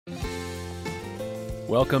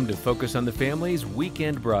Welcome to Focus on the Family's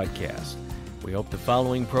weekend broadcast. We hope the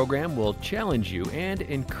following program will challenge you and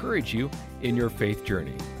encourage you in your faith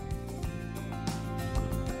journey.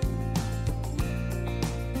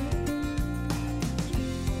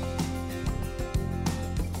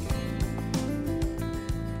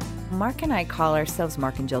 Mark and I call ourselves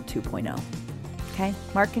Mark and Jill 2.0. Okay?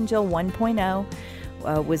 Mark and Jill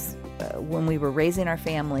 1.0 was when we were raising our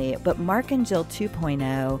family, but Mark and Jill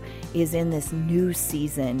 2.0 is in this new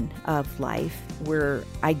season of life. We're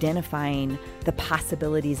identifying the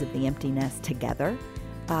possibilities of the empty nest together.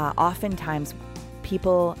 Oftentimes,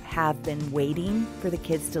 people have been waiting for the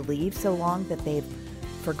kids to leave so long that they've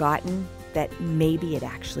forgotten that maybe it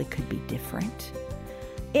actually could be different.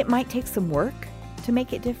 It might take some work to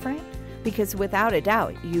make it different, because without a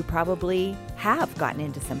doubt, you probably have gotten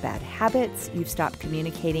into some bad habits. You've stopped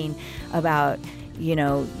communicating about,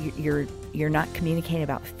 you're not communicating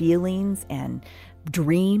about feelings and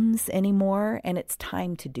dreams anymore, and it's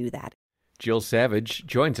time to do that. Jill Savage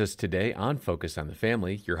joins us today on Focus on the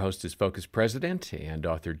Family. Your host is Focus President and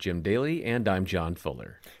author Jim Daly, and I'm John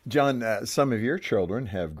Fuller. John, some of your children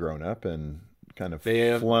have grown up and kind of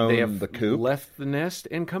flown the coop, left the nest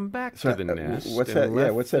and come back to the nest. What's that?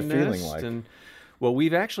 Yeah, what's that feeling like? Well,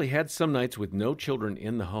 we've actually had some nights with no children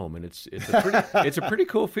in the home, and it's a pretty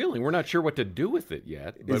cool feeling. We're not sure what to do with it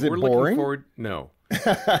yet, but Is it we're boring? Looking forward. No,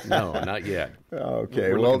 not yet.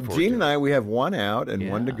 Okay, well, Gene and I, we have one out and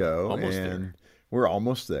one to go, almost and there. We're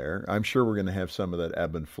almost there. I'm sure we're going to have some of that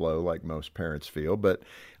ebb and flow like most parents feel, but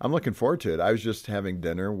I'm looking forward to it. I was just having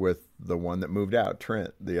dinner with the one that moved out,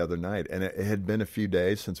 Trent, the other night, and it had been a few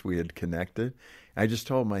days since we had connected. I just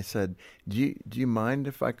told him, I said, do you mind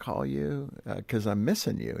if I call you? Because I'm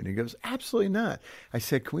missing you. And he goes, absolutely not. I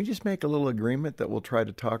said, can we just make a little agreement that we'll try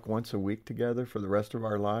to talk once a week together for the rest of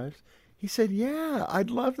our lives? He said, yeah,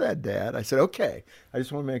 I'd love that, Dad. I said, okay. I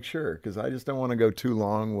just want to make sure, because I just don't want to go too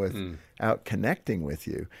long without connecting with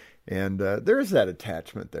you. And there is that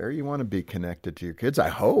attachment there. You want to be connected to your kids, I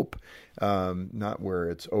hope, not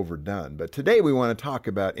where it's overdone. But today we want to talk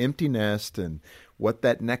about empty nest and what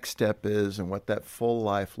that next step is and what that full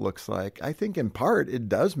life looks like. I think in part it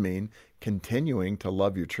does mean continuing to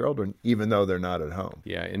love your children even though they're not at home.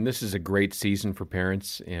 Yeah, and this is a great season for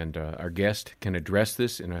parents, and our guest can address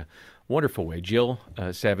this in a wonderful way. Jill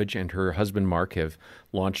Savage and her husband Mark have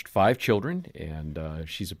launched 5 children, and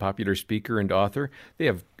she's a popular speaker and author. They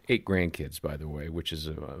have 8 grandkids, by the way, which is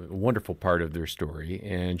a wonderful part of their story.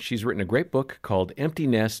 And she's written a great book called Empty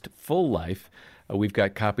Nest, Full Life. We've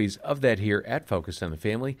got copies of that here at Focus on the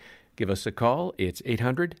Family. Give us a call. It's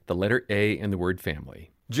 800, the letter A, and the word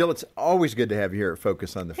family. Jill, it's always good to have you here at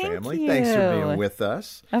Focus on the Family. Thank you. Thanks for being with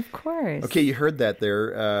us. Of course. Okay, you heard that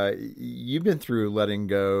there. You've been through letting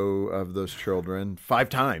go of those children 5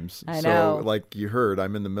 times. I know. So, like you heard,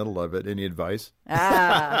 I'm in the middle of it. Any advice?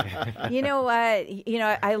 You know what?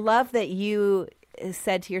 I love that you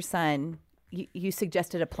said to your son, you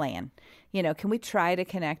suggested a plan. Can we try to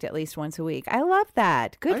connect at least once a week? I love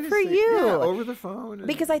that. Good for you. Yeah, over the phone.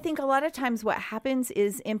 Because I think a lot of times what happens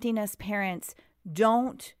is empty nest parents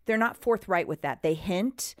they're not forthright with that. They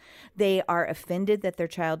hint, they are offended that their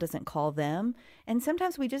child doesn't call them. And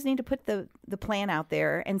sometimes we just need to put the plan out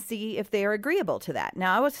there and see if they are agreeable to that.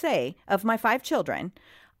 Now, I would say of my 5 children,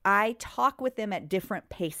 I talk with them at different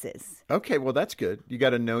paces. Okay, well, that's good. You got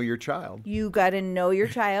to know your child. You got to know your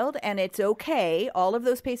child, and it's okay. All of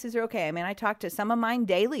those paces are okay. I mean, I talk to some of mine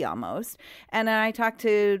daily almost, and then I talk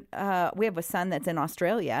to, we have a son that's in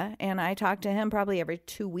Australia, and I talk to him probably every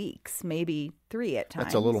 2 weeks, maybe 3 at times.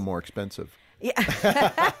 That's a little more expensive. Yeah.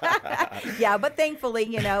 Yeah, but thankfully,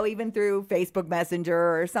 even through Facebook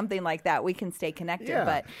Messenger or something like that, we can stay connected. Yeah.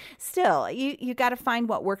 But still, you got to find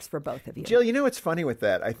what works for both of you. Jill, what's funny with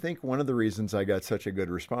that? I think one of the reasons I got such a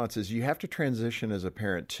good response is you have to transition as a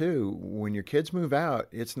parent, too. When your kids move out,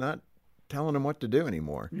 it's not telling them what to do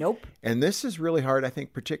anymore. Nope. And this is really hard, I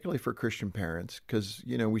think, particularly for Christian parents, because,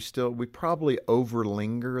 we probably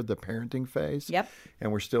overlinger the parenting phase. Yep.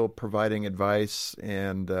 And we're still providing advice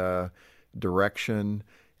and direction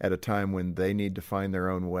at a time when they need to find their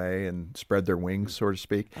own way and spread their wings, so to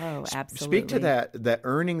speak. Oh, absolutely. Speak to that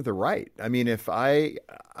earning the right. I mean, if I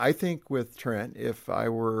think with Trent, if I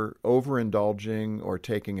were overindulging or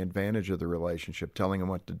taking advantage of the relationship, telling him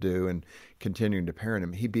what to do and continuing to parent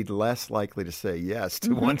him, he'd be less likely to say yes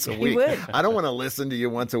to once a week. He would. I don't want to listen to you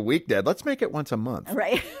once a week, Dad. Let's make it once a month.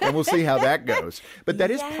 Right. And we'll see how that goes. But that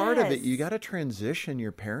is part of it. Yes. You got to transition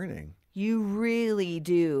your parenting. You really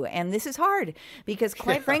do. And this is hard because,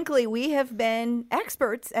 quite frankly, we have been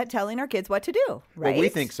experts at telling our kids what to do, right? Well, we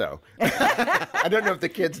think so. I don't know if the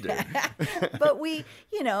kids do. But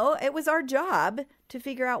it was our job to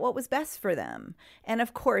figure out what was best for them. And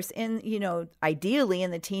of course, ideally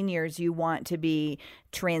in the teen years, you want to be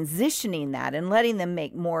transitioning that and letting them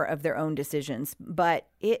make more of their own decisions. But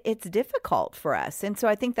it's difficult for us. And so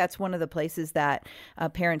I think that's one of the places that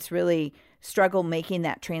parents really struggle making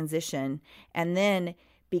that transition. And then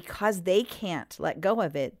because they can't let go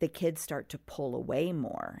of it, the kids start to pull away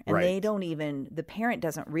more. And Right. the parent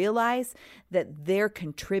doesn't realize that they're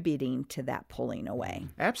contributing to that pulling away.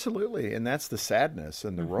 Absolutely. And that's the sadness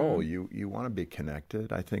and the role. You want to be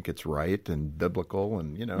connected. I think it's right and biblical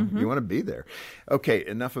and, you want to be there. Okay,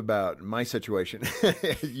 enough about my situation.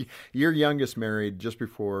 Your youngest married just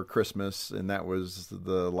before Christmas, and that was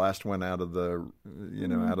the last one out of the,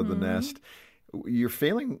 out of the nest. Your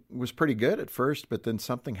feeling was pretty good at first, but then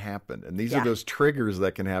something happened. And these are those triggers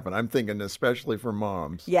that can happen. I'm thinking especially for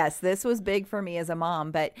moms. Yes, this was big for me as a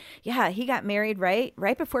mom. But yeah, he got married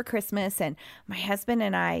right before Christmas. And my husband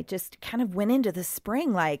and I just kind of went into the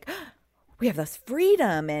spring like, we have this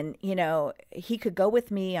freedom. And, he could go with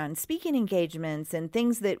me on speaking engagements and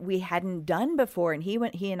things that we hadn't done before. And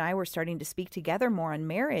he and I were starting to speak together more on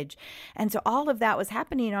marriage. And so all of that was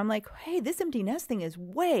happening. And I'm like, hey, this empty nest thing is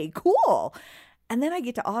way cool. And then I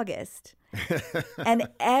get to August and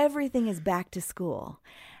everything is back to school.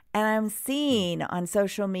 And I'm seeing on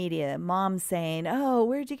social media moms saying, oh,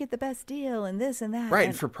 where'd you get the best deal and this and that. Right.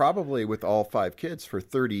 And for probably with all 5 kids for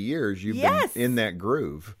 30 years, you've Yes. been in that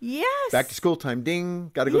groove. yes. Back to school time,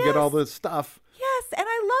 ding, got to go get all the stuff. Yes. And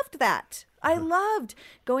I loved that. I loved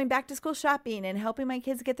going back to school shopping and helping my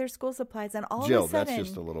kids get their school supplies. And all Jill, of a sudden. that's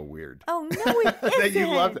just a little weird. Oh, no, it isn't. That you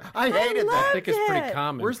loved it. I hated that. I think it's pretty it.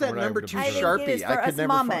 common. Where's from that what I number would 2 I observe. think Sharpie? it is I for could us never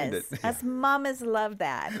mamas. find it. Us mamas love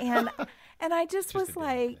that. And I just was a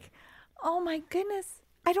like, oh my goodness,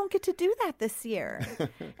 I don't get to do that this year.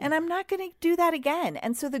 And I'm not going to do that again.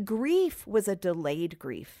 And so the grief was a delayed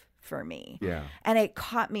grief for me. Yeah. And it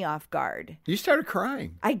caught me off guard. You started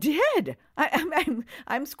crying. I did.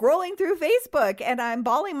 I'm scrolling through Facebook and I'm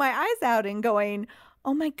bawling my eyes out and going,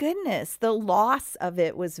 oh my goodness, the loss of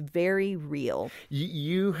it was very real.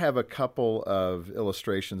 You have a couple of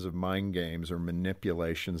illustrations of mind games or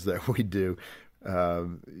manipulations that we do.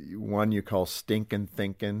 One you call stinking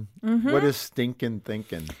thinking. What is stinking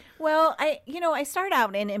thinking? Well, I start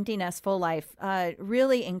out in Empty Nest Full Life,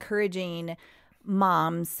 really encouraging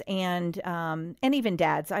moms and even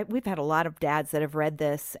dads. We've had a lot of dads that have read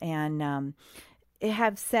this and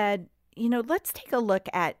have said, let's take a look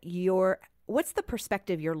at what's the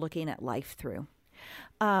perspective you're looking at life through?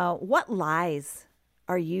 What lies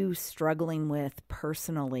are you struggling with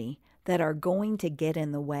personally that are going to get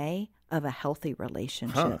in the way of a healthy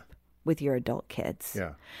relationship with your adult kids?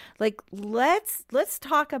 Yeah. Like let's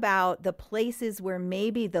talk about the places where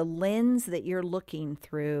maybe the lens that you're looking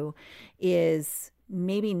through is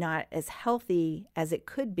maybe not as healthy as it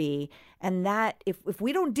could be, and that if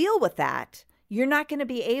we don't deal with that, you're not going to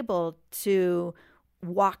be able to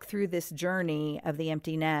walk through this journey of the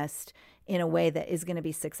empty nest in a way that is going to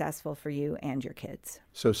be successful for you and your kids.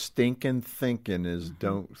 So stinking thinking is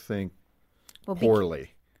don't think Well,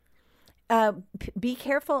 poorly. Be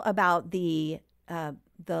careful about the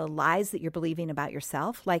lies that you're believing about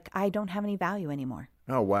yourself. Like, I don't have any value anymore.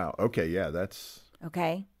 Oh, wow. Okay. Yeah. That's,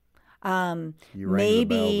 Okay. you rang the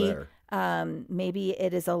bell there. Maybe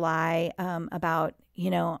it is a lie about,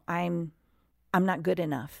 I'm not good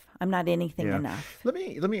enough. I'm not anything enough. Let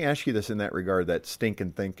me ask you this in that regard, that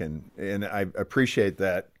stinking thinking, and I appreciate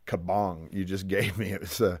that kabong you just gave me. It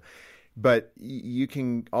was, but you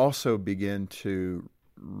can also begin to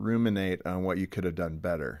ruminate on what you could have done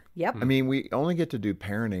better. Yep. I mean, we only get to do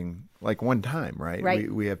parenting like one time, right?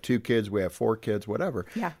 Right. We have 2 kids, we have 4 kids, whatever.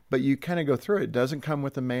 Yeah. But you kind of go through it. It doesn't come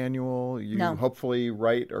with a manual. You No. hopefully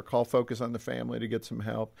write or call Focus on the Family to get some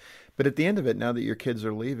help. But at the end of it, now that your kids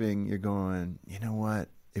are leaving, you're going, you know what?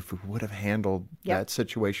 If we would have handled Yep. that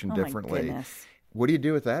situation Oh, my differently, goodness. what do you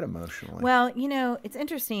do with that emotionally? Well, it's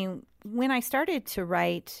interesting. When I started to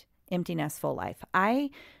write Empty Nest Full Life,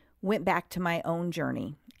 I went back to my own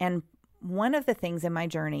journey. And one of the things in my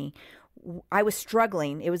journey, I was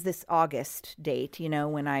struggling. It was this August date,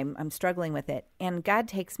 when I'm struggling with it. And God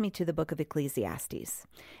takes me to the book of Ecclesiastes.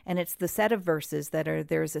 And it's the set of verses that are,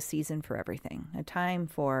 there's a season for everything, a time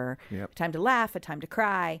to laugh, a time to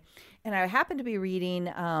cry. And I happened to be reading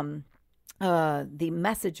the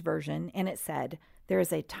Message version, and it said, there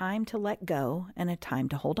is a time to let go and a time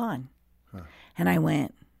to hold on. And I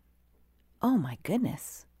went, oh my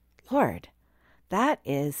goodness, Lord, that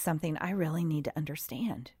is something I really need to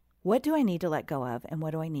understand. What do I need to let go of, and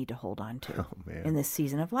what do I need to hold on to in this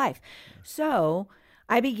season of life? So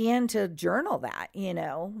I began to journal that,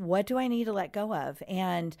 what do I need to let go of?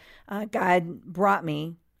 And God brought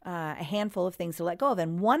me a handful of things to let go of.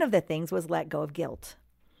 And one of the things was let go of guilt.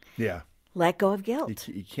 Yeah. Let go of guilt.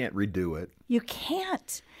 You can't redo it. You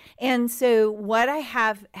can't. And so what I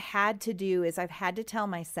have had to do is I've had to tell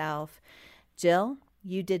myself, Jill,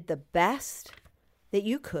 you did the best that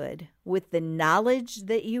you could with the knowledge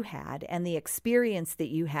that you had and the experience that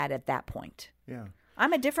you had at that point. Yeah.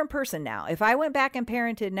 I'm a different person now. If I went back and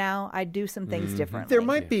parented now, I'd do some things differently. There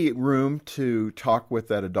might be room to talk with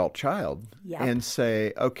that adult child and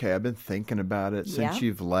say, okay, I've been thinking about it since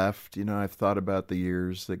you've left. I've thought about the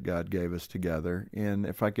years that God gave us together. And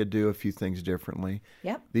if I could do a few things differently,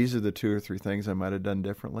 these are the 2 or 3 things I might have done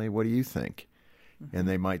differently. What do you think? And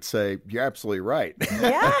they might say, you're absolutely right.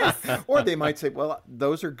 Yes. Or they might say, well,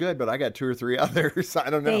 those are good, but I got 2 or 3 others.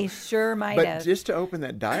 I don't know. They sure might have. But just to open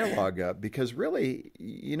that dialogue up, because really,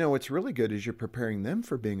 what's really good is you're preparing them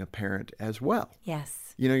for being a parent as well. Yes.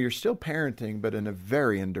 You're still parenting, but in a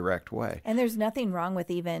very indirect way. And there's nothing wrong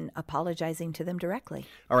with even apologizing to them directly.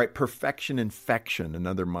 All right, perfection infection,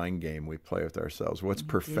 another mind game we play with ourselves. What's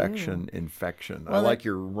perfection infection? Well, I like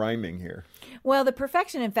your rhyming here. Well, the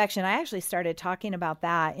perfection infection, I actually started talking about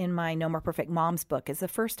that in my No More Perfect Moms book. It's the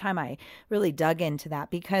first time I really dug into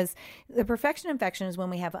that, because the perfection infection is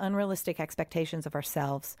when we have unrealistic expectations of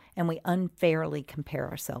ourselves and we unfairly compare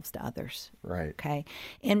ourselves to others. Right. Okay.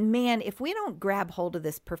 And man, if we don't grab hold of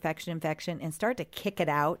this perfection infection and start to kick it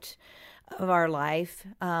out of our life,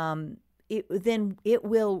 then it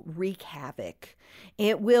will wreak havoc.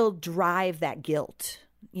 It will drive that guilt.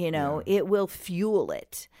 It will fuel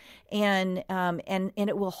it, and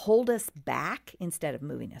it will hold us back instead of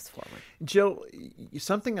moving us forward. Jill,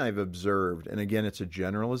 something I've observed, and again, it's a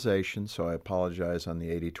generalization, so I apologize on the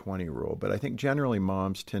 80-20 rule, but I think generally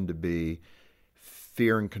moms tend to be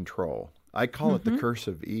fear and control. I call it the curse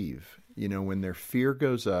of Eve. When their fear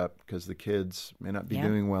goes up because the kids may not be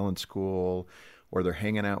doing well in school, or they're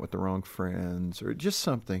hanging out with the wrong friends, or just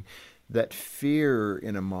something, that fear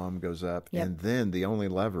in a mom goes up, and then the only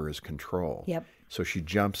lever is control. Yep. So she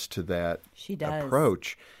jumps to that does.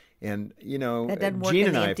 approach. And, Gene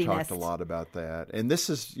and I have talked a lot about that. And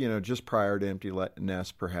this is, just prior to empty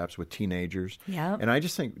nest, perhaps with teenagers. Yeah. And I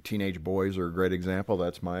just think teenage boys are a great example.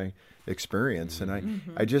 That's my experience. And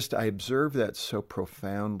I observe that so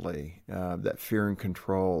profoundly, that fear and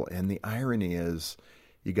control. And the irony is,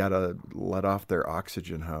 you got to let off their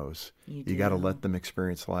oxygen hose. You got to let them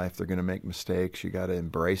experience life. They're going to make mistakes. You got to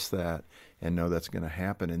embrace that and know that's going to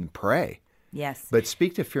happen, and pray. Yes. But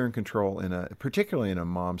speak to fear and control particularly in a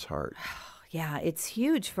mom's heart. Yeah, it's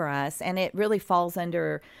huge for us, and it really falls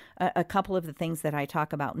under a couple of the things that I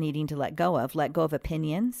talk about needing to let go of. Let go of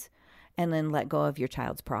opinions, and then let go of your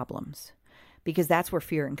child's problems, because that's where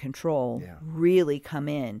fear and control really come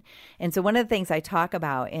in. And so one of the things I talk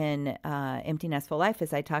about in Empty Nest Full Life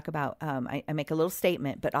is I talk about, I make a little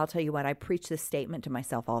statement, but I'll tell you what, I preach this statement to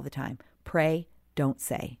myself all the time. Pray, don't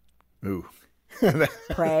say. Ooh.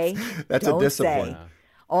 Pray, that's don't a discipline. say.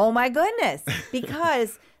 Oh my goodness.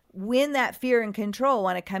 Because when that fear and control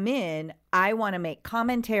want to come in, I want to make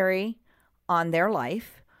commentary on their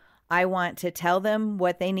life. I want to tell them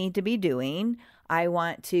what they need to be doing. I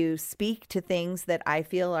want to speak to things that I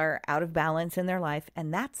feel are out of balance in their life,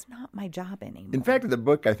 and that's not my job anymore. In fact, in the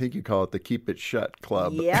book, I think you call it the Keep It Shut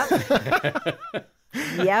Club. Yep.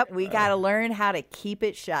 Yep, we got to learn how to keep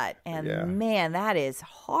it shut. And man, that is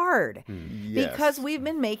hard because we've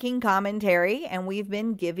been making commentary and we've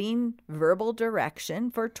been giving verbal direction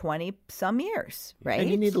for 20 some years, right? And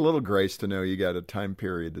you need a little grace to know you got a time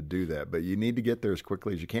period to do that, but you need to get there as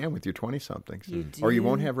quickly as you can with your 20-somethings. You do. Or you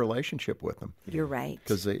won't have a relationship with them. You're right.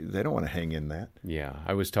 Because they don't want to hang in that. Yeah,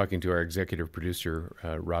 I was talking to our executive producer,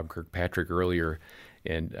 Rob Kirkpatrick, earlier,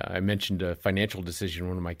 and I mentioned a financial decision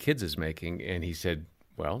one of my kids is making, and he said,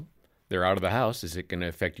 well, they're out of the house. Is it going to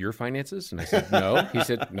affect your finances? And I said, no. He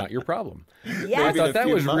said, not your problem. Yeah. I thought that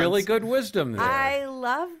was really good wisdom there. I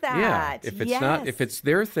love that. Yeah, if it's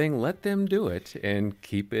their thing, let them do it and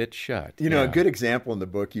keep it shut. You know, a good example in the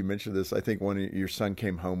book, you mentioned this, I think your son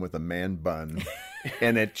came home with a man bun.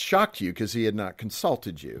 And it shocked you because he had not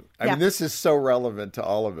consulted you. I mean, this is so relevant to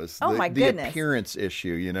all of us. Oh, my goodness. The appearance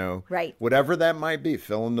issue, you know. Right. Whatever that might be,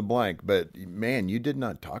 fill in the blank. But, man, you did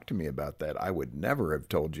not talk to me about that. I would never have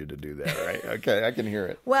told you to do that, right? Okay, I can hear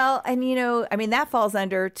it. Well, and, you know, I mean, that falls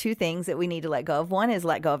under two things that we need to let go of. One is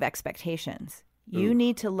let go of expectations. You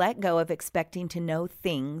need to let go of expecting to know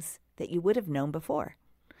things that you would have known before.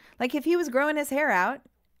 Like if he was growing his hair out,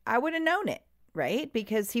 I would have known it. right?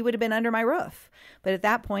 Because he would have been under my roof. But at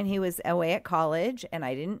that point, he was away at college, and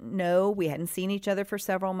I didn't know. We hadn't seen each other for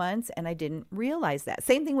several months, and I didn't realize that.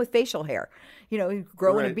 Same thing with facial hair,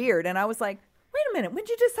 growing a beard. And I was like, wait a minute, when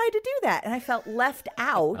did you decide to do that? And I felt left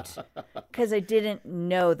out because I didn't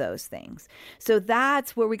know those things. So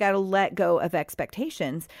that's where we got to let go of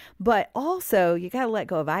expectations. But also, you got to let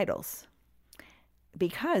go of idols,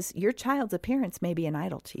 because your child's appearance may be an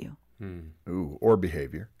idol to you. Ooh, or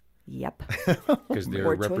behavior. Yep. Because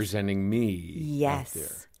they're representing me. Yes. Out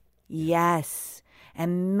there. Yes.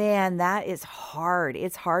 And man, that is hard.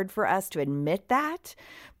 It's hard for us to admit that,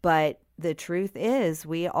 but the truth is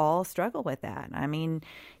we all struggle with that. I mean,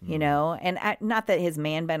 and not that his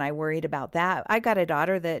man been, I worried about that. I got a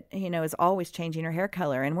daughter that, is always changing her hair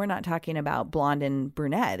color, and we're not talking about blonde and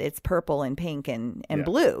brunette. It's purple and pink and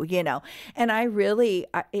blue, and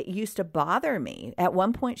it used to bother me. At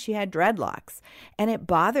one point she had dreadlocks, and it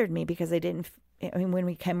bothered me because when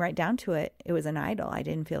we came right down to it, it was an idol. I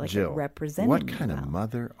didn't feel like Jill, it represented what me kind well. of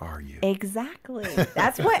mother are you? Exactly.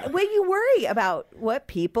 That's when you worry about what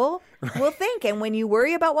people will think. And when you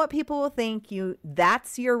worry about what people will think,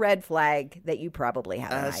 that's your red flag that you probably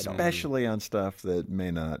have an idol. Especially on stuff that may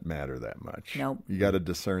not matter that much. Nope. You got to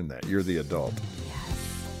discern that. You're the adult.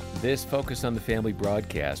 This Focus on the Family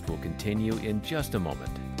broadcast will continue in just a moment.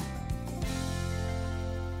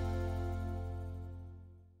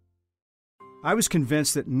 I was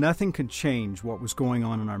convinced that nothing could change what was going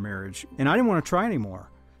on in our marriage, and I didn't want to try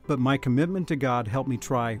anymore. But my commitment to God helped me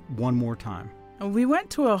try one more time. We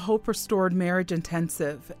went to a Hope Restored Marriage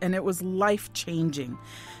Intensive, and it was life-changing.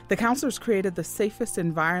 The counselors created the safest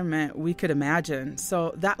environment we could imagine,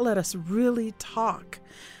 so that let us really talk.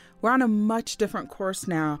 We're on a much different course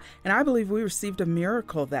now, and I believe we received a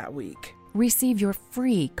miracle that week. Receive your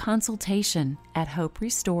free consultation at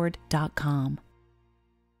hoperestored.com.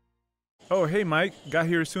 Oh, hey, Mike. Got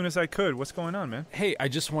here as soon as I could. What's going on, man? Hey, I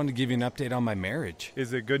just wanted to give you an update on my marriage.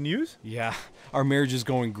 Is it good news? Yeah, our marriage is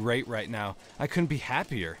going great right now. I couldn't be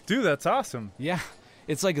happier. Dude, that's awesome. Yeah,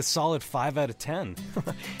 it's like a solid 5 out of 10.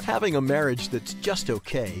 Having a marriage that's just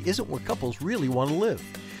okay isn't where couples really want to live.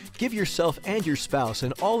 Give yourself and your spouse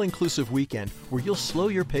an all-inclusive weekend where you'll slow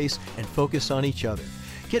your pace and focus on each other.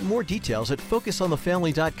 Get more details at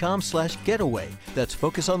focusonthefamily.com/getaway. That's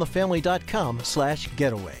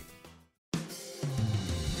focusonthefamily.com/getaway.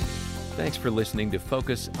 Thanks for listening to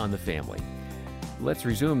Focus on the Family. Let's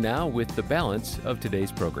resume now with the balance of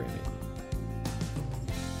today's programming.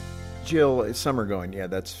 Jill, some are going, yeah,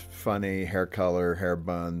 that's funny, hair color, hair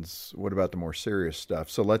buns. What about the more serious stuff?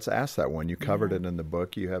 So let's ask that one. You covered it in the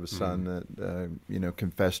book. You have a son that,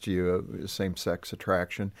 confessed to you same-sex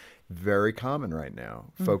attraction. Very common right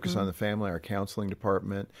now. Focus on the Family, our counseling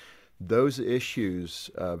department. Those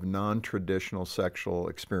issues of non-traditional sexual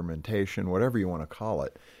experimentation, whatever you want to call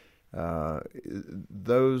it,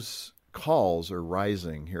 those calls are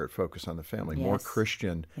rising here at Focus on the Family. Yes, more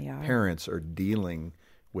Christian parents are dealing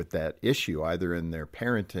with that issue, either in their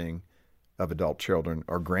parenting of adult children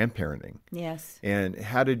or grandparenting. Yes. And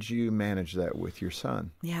how did you manage that with your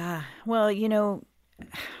son? Yeah. Well,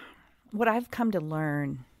 what I've come to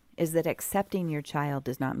learn is that accepting your child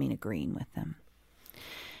does not mean agreeing with them.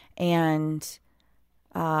 And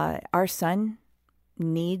our son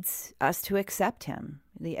needs us to accept him,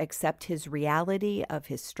 accept his reality of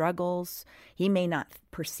his struggles. He may not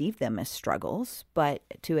perceive them as struggles, but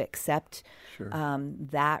to accept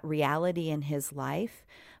that reality in his life.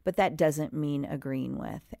 But that doesn't mean agreeing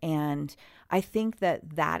with. And I think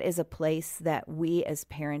that is a place that we as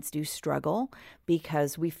parents do struggle,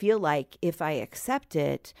 because we feel like if I accept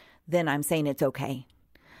it, then I'm saying it's okay.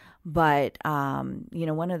 But,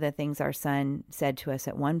 one of the things our son said to us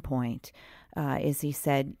at one point is he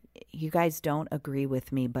said, "You guys don't agree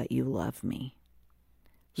with me, but you love me."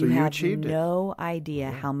 So you achieved no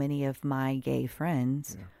idea how many of my gay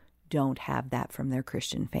friends don't have that from their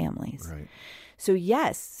Christian families. Right. So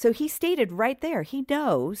yes, so he stated right there, he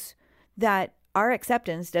knows that our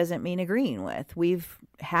acceptance doesn't mean agreeing with. We've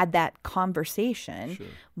had that conversation,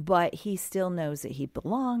 but he still knows that he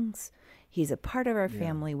belongs. He's a part of our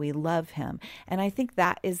family. We love him. And I think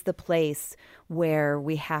that is the place where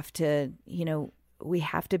we have to,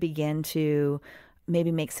 begin to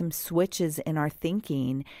maybe make some switches in our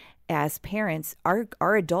thinking as parents.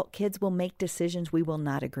 Our adult kids will make decisions we will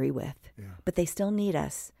not agree with, but they still need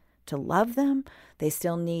us to love them. They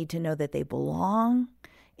still need to know that they belong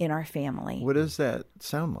in our family. What does that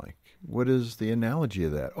sound like? What is the analogy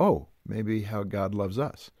of that? Oh, maybe how God loves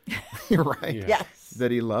us. You're right. Yes.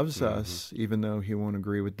 that he loves us, even though he won't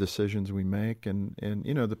agree with decisions we make. And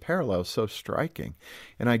the parallel is so striking.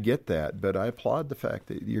 And I get that, but I applaud the fact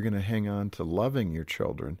that you're going to hang on to loving your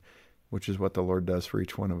children, which is what the Lord does for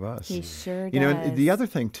each one of us. He sure does. And the other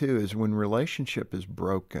thing, too, is when relationship is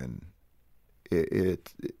broken,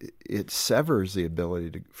 it severs the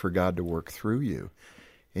ability for God to work through you.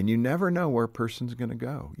 And you never know where a person's going to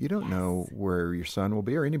go. You don't know where your son will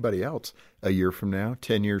be or anybody else a year from now,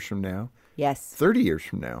 10 years from now, 30 years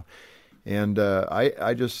from now. And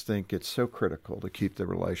I just think it's so critical to keep the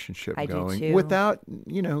relationship going without,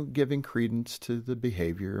 giving credence to the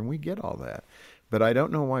behavior. And we get all that. But I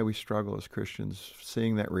don't know why we struggle as Christians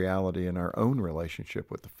seeing that reality in our own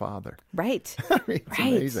relationship with the Father. Right. I mean, it's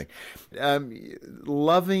amazing.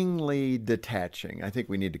 Lovingly detaching. I think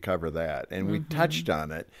we need to cover that. And we touched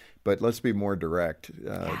on it, but let's be more direct.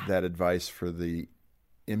 That advice for the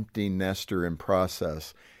empty nester in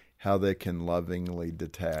process, how they can lovingly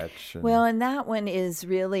detach. Well, and that one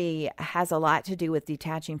has a lot to do with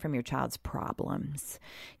detaching from your child's problems.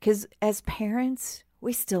 Because as parents,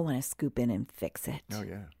 we still want to scoop in and fix it. Oh,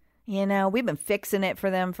 yeah. We've been fixing it for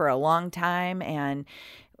them for a long time, and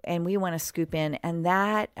we want to scoop in. And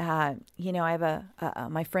that, I have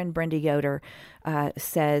my friend Brenda Yoder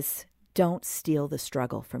says, don't steal the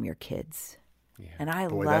struggle from your kids. Yeah. And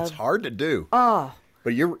Boy, that's hard to do. Oh.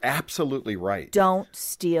 But you're absolutely right. Don't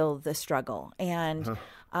steal the struggle. And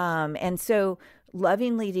so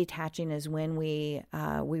lovingly detaching is when we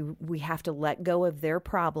have to let go of their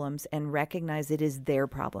problems and recognize it is their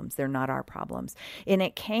problems. They're not our problems. And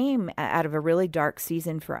it came out of a really dark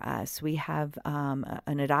season for us. We have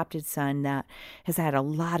an adopted son that has had a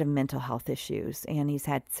lot of mental health issues, and he's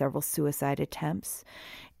had several suicide attempts.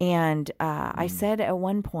 And I said at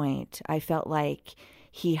one point, I felt like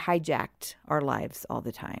he hijacked our lives all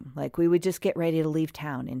the time. Like we would just get ready to leave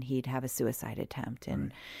town and he'd have a suicide attempt.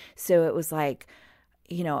 And so it was like,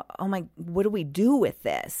 oh my, what do we do with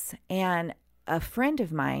this? And a friend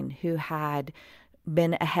of mine who had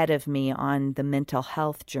been ahead of me on the mental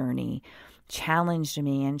health journey challenged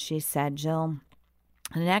me, and she said, Jill,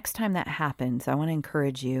 the next time that happens, I want to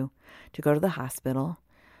encourage you to go to the hospital,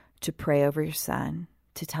 to pray over your son,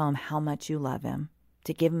 to tell him how much you love him,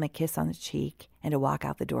 to give him a kiss on the cheek, and to walk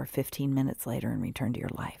out the door 15 minutes later and return to your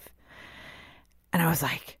life. And I was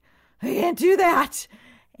like, I can't do that.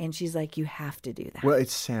 And she's like, you have to do that. Well, it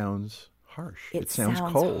sounds harsh. It sounds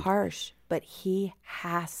cold. Harsh, but he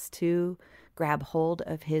has to grab hold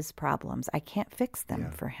of his problems. I can't fix them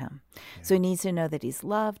for him. Yeah. So he needs to know that he's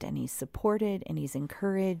loved and he's supported and he's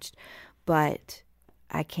encouraged, but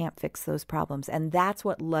I can't fix those problems. And that's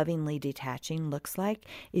what lovingly detaching looks like,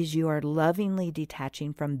 is you are lovingly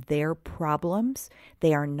detaching from their problems.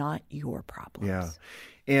 They are not your problems. Yeah.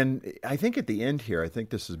 And I think at the end here, I think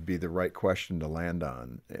this would be the right question to land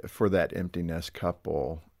on for that empty nest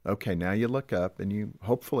couple. Okay, now you look up and you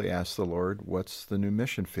hopefully ask the Lord, what's the new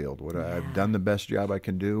mission field? I've done the best job I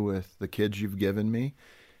can do with the kids you've given me,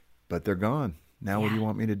 but they're gone. Now what do you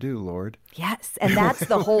want me to do, Lord? Yes, and that's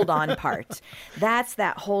the hold on part. That's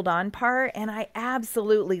that hold on part, and I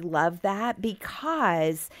absolutely love that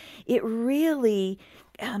because it really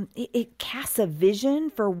it casts a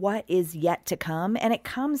vision for what is yet to come, and it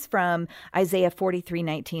comes from Isaiah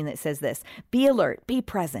 43:19 that says this: "Be alert, be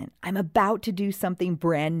present. I'm about to do something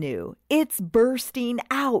brand new. It's bursting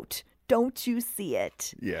out. Don't you see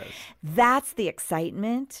it?" Yes. That's the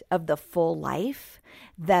excitement of the full life,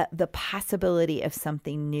 the possibility of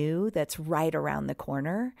something new that's right around the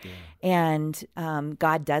corner. Yeah. And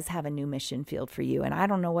God does have a new mission field for you. And I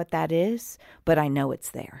don't know what that is, but I know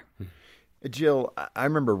it's there. Jill, I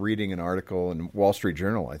remember reading an article in Wall Street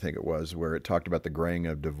Journal, I think it was, where it talked about the graying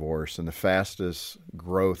of divorce and the fastest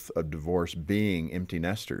growth of divorce being empty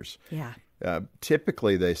nesters. Yeah.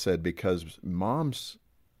 Typically, they said because moms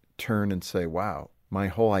turn and say, wow, my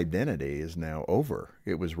whole identity is now over.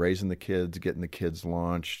 It was raising the kids, getting the kids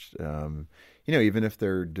launched. Even if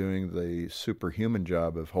they're doing the superhuman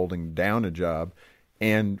job of holding down a job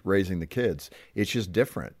and raising the kids, it's just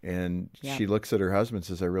different. And she looks at her husband and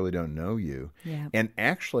says, I really don't know you. Yeah. And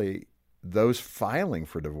actually, those filing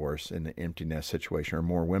for divorce in the empty nest situation are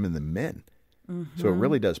more women than men. Mm-hmm. So it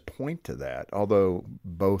really does point to that, although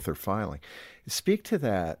both are filing. Speak to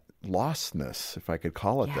that lostness, if I could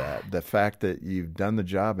call it that, the fact that you've done the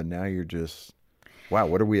job and now you're just, wow,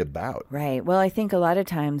 what are we about? Right. Well, I think a lot of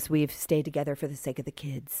times we've stayed together for the sake of the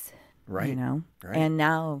kids. Right. Right. And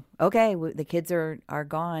now, the kids are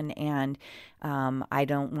gone, and I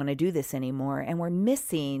don't want to do this anymore. And we're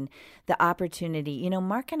missing the opportunity.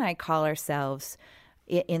 Mark and I call ourselves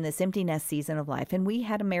in this empty nest season of life. And we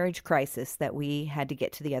had a marriage crisis that we had to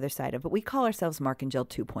get to the other side of, but we call ourselves Mark and Jill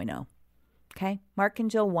 2.0. Okay, Mark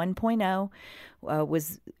and Jill 1.0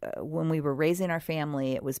 was when we were raising our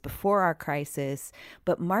family. It was before our crisis.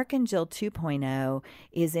 But Mark and Jill 2.0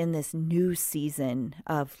 is in this new season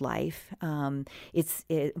of life. We're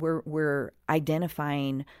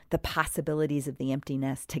identifying the possibilities of the empty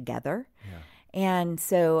nest together. Yeah. And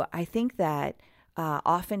so I think that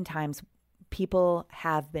oftentimes people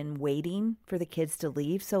have been waiting for the kids to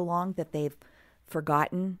leave so long that they've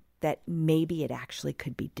forgotten that maybe it actually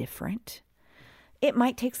could be different. It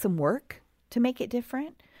might take some work to make it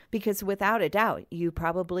different, because without a doubt, you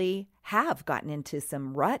probably have gotten into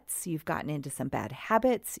some ruts. You've gotten into some bad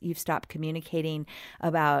habits. You've stopped communicating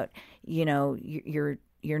about, you're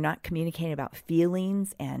not communicating about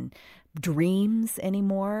feelings and dreams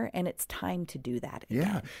anymore. And it's time to do that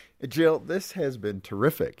again. Yeah. Jill, this has been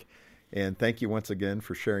terrific. And thank you once again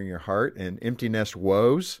for sharing your heart and empty nest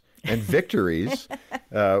woes and victories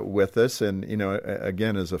with us. And,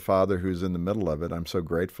 again, as a father who's in the middle of it, I'm so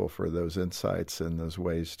grateful for those insights and those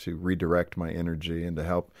ways to redirect my energy and to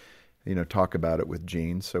help, talk about it with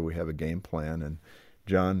Jean so we have a game plan. And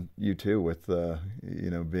John, you too, with,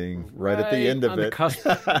 being right at the end of it.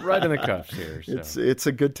 Right on the cusp here. So. It's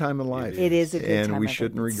a good time in life. It is a good time. And we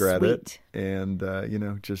shouldn't regret it. And,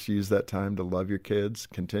 just use that time to love your kids,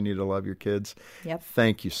 continue to love your kids. Yep.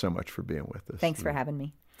 Thank you so much for being with us. Thanks for having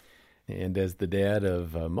me. And as the dad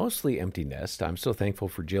of mostly empty nest, I'm so thankful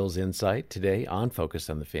for Jill's insight today on Focus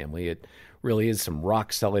on the Family. It really is some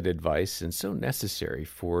rock-solid advice and so necessary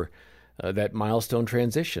for that milestone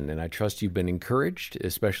transition. And I trust you've been encouraged,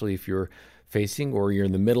 especially if you're facing or you're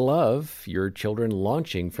in the middle of your children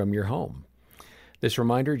launching from your home. This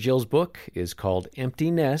reminder, Jill's book is called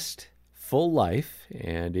Empty Nest, Full Life,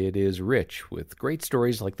 and it is rich with great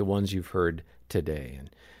stories like the ones you've heard today. And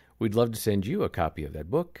we'd love to send you a copy of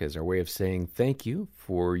that book as our way of saying thank you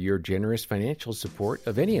for your generous financial support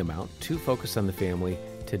of any amount to Focus on the Family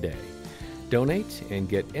today. Donate and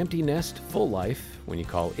get Empty Nest Full Life when you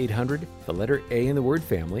call 800, the letter A in the word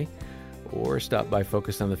family, or stop by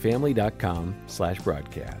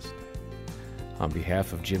focusonthefamily.com/broadcast. On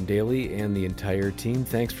behalf of Jim Daly and the entire team,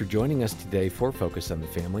 thanks for joining us today for Focus on the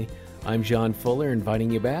Family. I'm John Fuller,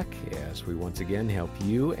 inviting you back as we once again help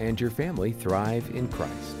you and your family thrive in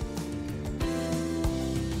Christ.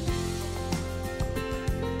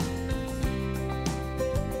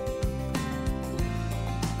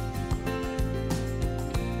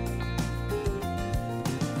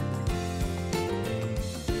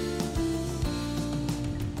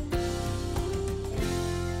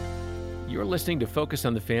 You're listening to Focus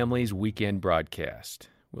on the Family's weekend broadcast.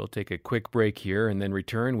 We'll take a quick break here and then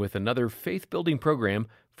return with another faith-building program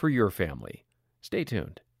for your family. Stay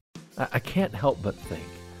tuned. I can't help but think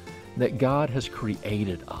that God has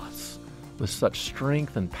created us with such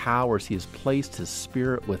strength and powers. He has placed His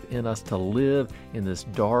Spirit within us to live in this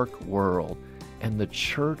dark world. And the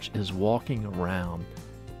church is walking around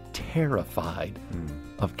terrified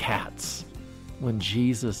of cats, when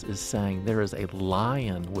Jesus is saying there is a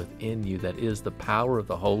lion within you that is the power of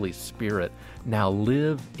the Holy Spirit. Now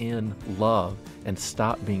live in love and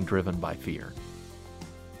stop being driven by fear.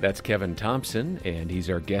 That's Kevin Thompson, and he's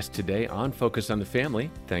our guest today on Focus on the Family.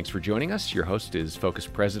 Thanks for joining us. Your host is Focus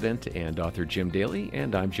President and author Jim Daly,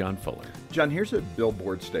 and I'm John Fuller. John, here's a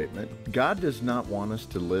billboard statement. God does not want us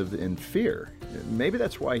to live in fear. Maybe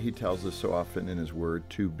that's why He tells us so often in His Word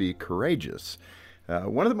to be courageous.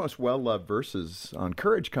 One of the most well-loved verses on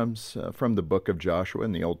courage comes from the book of Joshua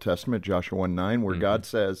in the Old Testament, Joshua 1:9, where God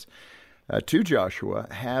says to Joshua,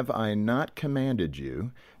 "Have I not commanded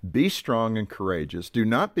you? Be strong and courageous. Do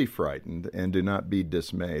not be frightened and do not be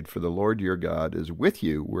dismayed, for the Lord your God is with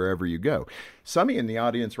you wherever you go." Some of you in the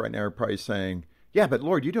audience right now are probably saying, "Yeah, but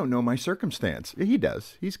Lord, you don't know my circumstance." He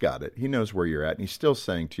does. He's got it. He knows where you're at, and He's still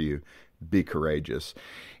saying to you, be courageous.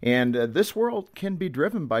 And this world can be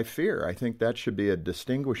driven by fear. I think that should be a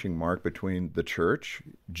distinguishing mark between the church,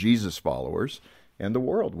 Jesus followers, and the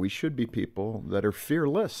world. We should be people that are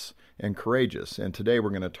fearless and courageous. And today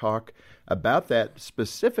we're going to talk about that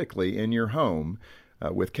specifically in your home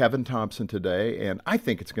with Kevin Thompson today, and I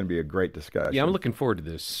think it's going to be a great discussion. Yeah, I'm looking forward to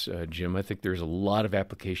this, Jim. I think there's a lot of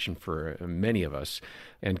application for many of us.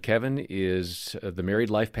 And Kevin is the married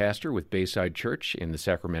life pastor with Bayside Church in the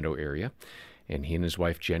Sacramento area, and he and his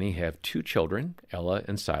wife Jenny have 2 children, Ella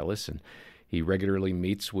and Silas, and he regularly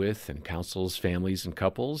meets with and counsels families and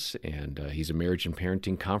couples, and he's a marriage and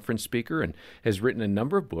parenting conference speaker and has written a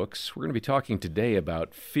number of books. We're going to be talking today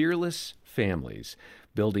about fearless families,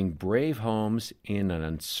 building brave homes in an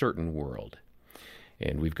uncertain world.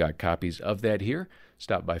 And we've got copies of that here.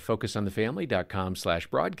 Stop by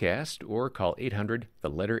focusonthefamily.com/broadcast or call 800, the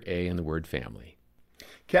letter A in the word family.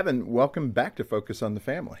 Kevin, welcome back to Focus on the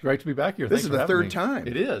Family. Great to be back here. This is the third time.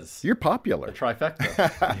 It is. You're popular. A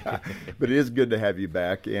trifecta. But it is good to have you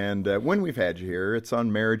back. And when we've had you here, it's on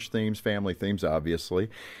marriage themes, family themes, obviously.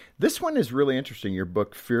 This one is really interesting, your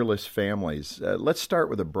book, Fearless Families. Let's start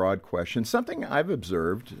with a broad question, something I've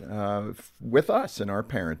observed with us in our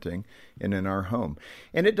parenting and in our home.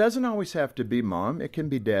 And it doesn't always have to be mom. It can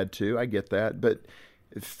be dad, too. I get that. But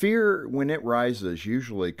fear, when it rises,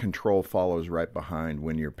 usually control follows right behind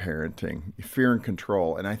when you're parenting. Fear and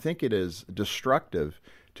control. And I think it is destructive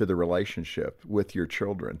to the relationship with your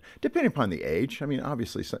children, depending upon the age. I mean,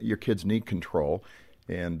 obviously, your kids need control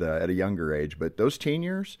and at a younger age. But those teen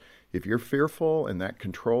years, if you're fearful and that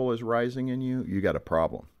control is rising in you, you got a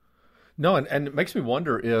problem. No, and it makes me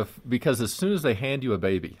wonder if, because as soon as they hand you a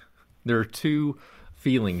baby, there are two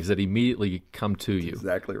feelings that immediately come to you.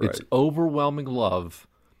 Exactly right. It's overwhelming love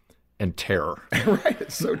and terror. Right,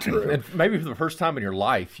 it's so true. And maybe for the first time in your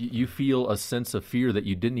life, you feel a sense of fear that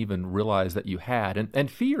you didn't even realize that you had. And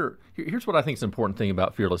fear, here's what I think is an important thing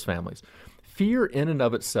about Fearless Families. Fear in and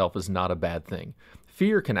of itself is not a bad thing.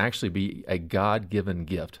 Fear can actually be a God-given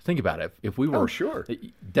gift. Think about it. If we were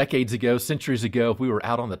decades ago, centuries ago, if we were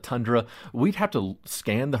out on the tundra, we'd have to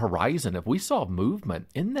scan the horizon. If we saw movement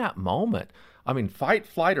in that moment, I mean, fight,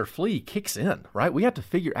 flight, or flee kicks in, right? We have to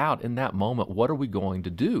figure out in that moment, what are we going to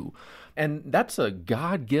do? And that's a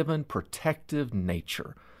God-given protective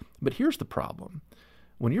nature. But here's the problem.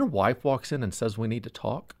 When your wife walks in and says we need to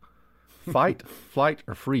talk, fight, flight,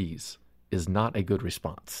 or freeze is not a good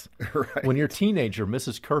response. Right. When your teenager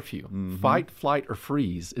misses curfew, fight, flight, or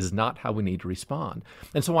freeze is not how we need to respond.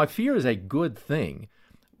 And so while fear is a good thing,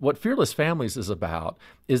 what Fearless Families is about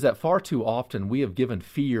is that far too often we have given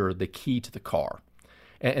fear the key to the car.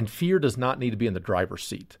 And fear does not need to be in the driver's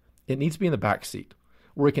seat. It needs to be in the back seat,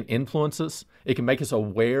 where it can influence us. It can make us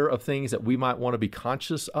aware of things that we might want to be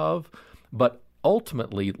conscious of. But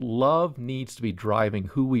ultimately, love needs to be driving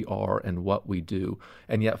who we are and what we do.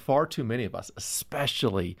 And yet far too many of us,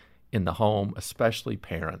 especially in the home, especially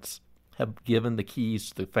parents, have given the keys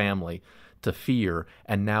to the family to fear,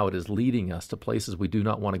 and now it is leading us to places we do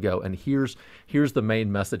not want to go. And here's the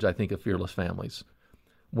main message, I think, of Fearless Families.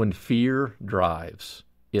 When fear drives,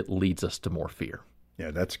 it leads us to more fear. Yeah,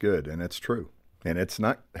 that's good, and it's true. And it's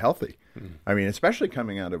not healthy. I mean, especially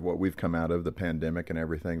coming out of what we've come out of, the pandemic and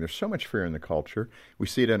everything, there's so much fear in the culture. We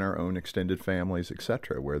see it in our own extended families, et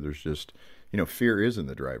cetera, where there's just, fear is in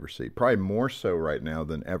the driver's seat, probably more so right now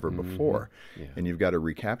than ever before. Yeah. And you've got to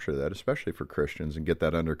recapture that, especially for Christians, and get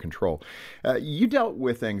that under control. You dealt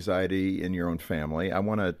with anxiety in your own family. I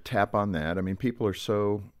want to tap on that. I mean, people are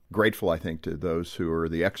so grateful, I think, to those who are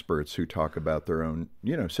the experts who talk about their own,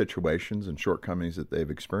 situations and shortcomings that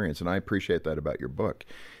they've experienced. And I appreciate that about your book.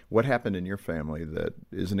 What happened in your family that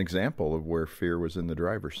is an example of where fear was in the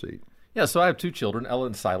driver's seat? Yeah, so I have two children, Ella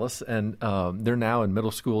and Silas, and they're now in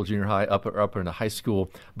middle school, junior high, up into high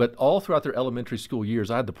school. But all throughout their elementary school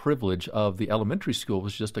years, I had the privilege of the elementary school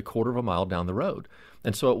was just a quarter of a mile down the road.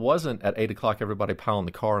 And so it wasn't at 8 o'clock, everybody pile in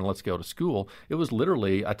the car and let's go to school. It was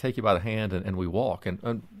literally, I take you by the hand and we walk.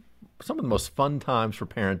 And some of the most fun times for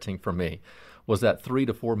parenting for me was that 3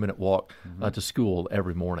 to 4 minute walk to school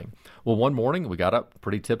every morning. Well, one morning we got up,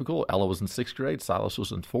 pretty typical. Ella was in 6th grade, Silas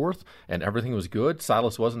was in 4th, and everything was good.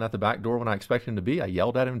 Silas wasn't at the back door when I expected him to be. I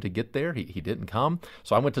yelled at him to get there. He didn't come.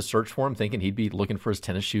 So I went to search for him, thinking he'd be looking for his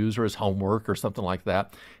tennis shoes or his homework or something like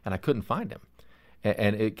that, and I couldn't find him.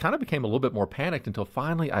 And it kind of became a little bit more panicked until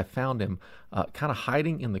finally I found him kind of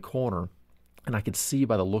hiding in the corner, and I could see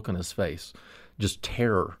by the look on his face just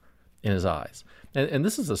terror in his eyes. And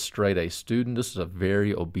this is a straight A student. This is a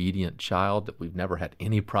very obedient child that we've never had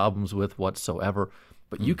any problems with whatsoever.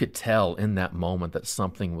 But you could tell in that moment that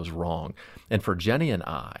something was wrong. And for Jenny and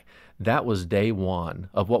I, that was day one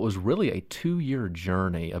of what was really a 2-year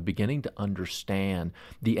journey of beginning to understand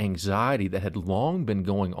the anxiety that had long been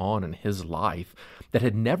going on in his life that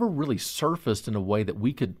had never really surfaced in a way that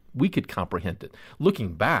we could comprehend it.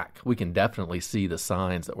 Looking back, we can definitely see the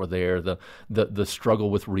signs that were there, the struggle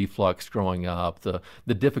with reflux growing up, the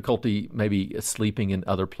difficulty maybe sleeping in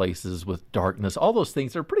other places with darkness, all those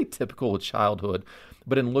things are pretty typical with childhood.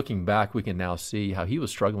 But in looking back, we can now see how he was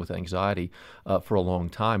struggling with anxiety for a long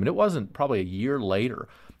time. And it wasn't probably a year later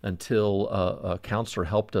until a counselor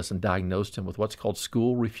helped us and diagnosed him with what's called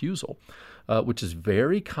school refusal, which is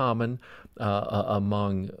very common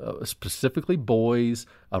among specifically boys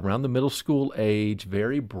around the middle school age,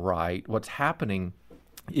 very bright. What's happening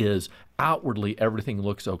is outwardly everything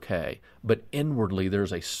looks okay, but inwardly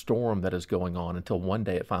there's a storm that is going on until one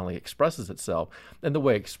day it finally expresses itself. And the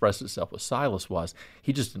way it expressed itself with Silas was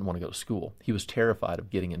he just didn't want to go to school. He was terrified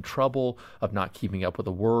of getting in trouble, of not keeping up with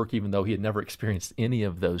the work, even though he had never experienced any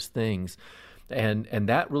of those things. And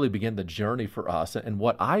that really began the journey for us. And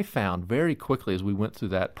what I found very quickly as we went through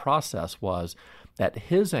that process was that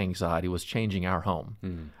his anxiety was changing our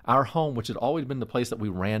home. Our home, which had always been the place that we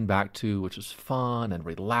ran back to, which was fun and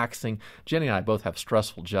relaxing. Jenny and I both have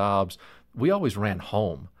stressful jobs. We always ran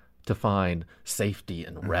home to find safety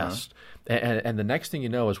and rest. And the next thing you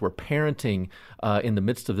know is we're parenting in the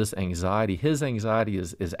midst of this anxiety. His anxiety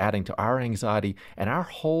is adding to our anxiety, and our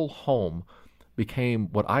whole home became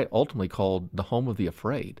what I ultimately called the home of the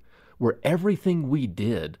afraid, where everything we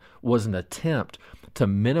did was an attempt to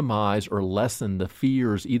minimize or lessen the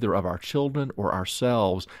fears either of our children or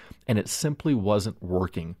ourselves, and it simply wasn't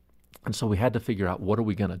working. And so we had to figure out what are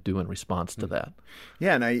we going to do in response to that.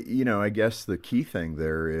 Yeah, and I guess the key thing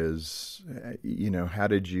there is, how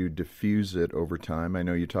did you diffuse it over time? I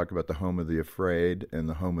know you talk about the home of the afraid and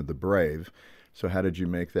the home of the brave. So how did you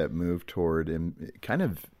make that move toward kind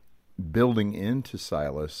of building into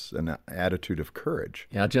Silas an attitude of courage?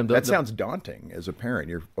 Yeah, Jim, that sounds daunting as a parent.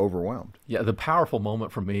 You're overwhelmed. Yeah, the powerful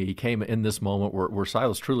moment for me came in this moment where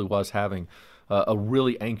Silas truly was having a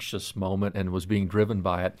really anxious moment and was being driven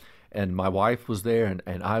by it. And my wife was there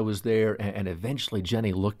and I was there. And eventually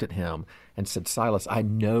Jenny looked at him and said, Silas, I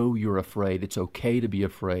know you're afraid. It's okay to be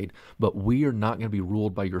afraid, but we are not going to be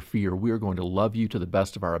ruled by your fear. We are going to love you to the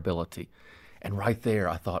best of our ability. And right there,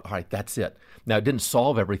 I thought, all right, that's it. Now, it didn't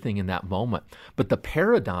solve everything in that moment, but the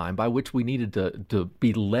paradigm by which we needed to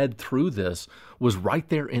be led through this was right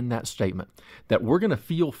there in that statement, that we're going to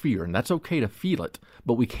feel fear, and that's okay to feel it,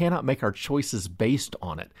 but we cannot make our choices based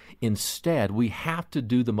on it. Instead, we have to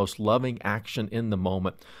do the most loving action in the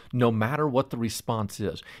moment, no matter what the response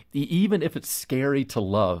is. Even if it's scary to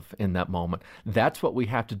love in that moment, that's what we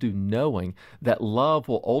have to do, knowing that love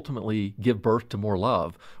will ultimately give birth to more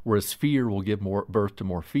love, whereas fear will give birth to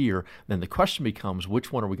more fear. Then the question becomes,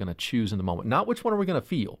 which one are we going to choose in the moment? Not which one are we going to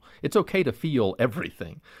feel. It's okay to feel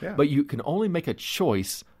everything, but you can only make a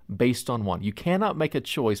choice based on one. You cannot make a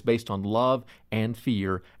choice based on love and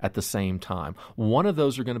fear at the same time. One of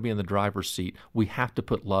those are going to be in the driver's seat. We have to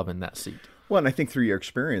put love in that seat. Well, and I think through your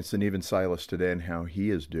experience, and even Silas today and how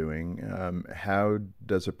he is doing, how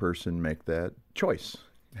does a person make that choice?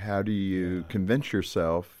 How do you convince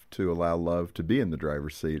yourself to allow love to be in the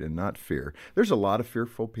driver's seat and not fear? There's a lot of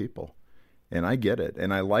fearful people, and I get it.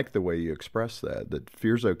 And I like the way you express that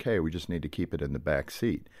fear's okay. We just need to keep it in the back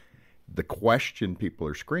seat. The question people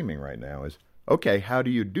are screaming right now is, okay, how do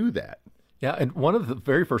you do that? Yeah, and one of the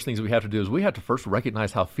very first things we have to do is we have to first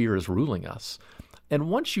recognize how fear is ruling us. And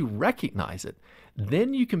once you recognize it,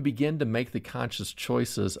 then you can begin to make the conscious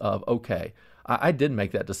choices of, okay, I did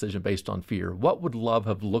make that decision based on fear. What would love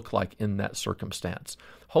have looked like in that circumstance?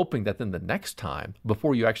 Hoping that then the next time,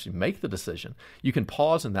 before you actually make the decision, you can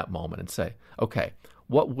pause in that moment and say, okay,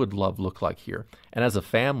 what would love look like here? And as a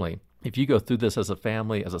family, if you go through this as a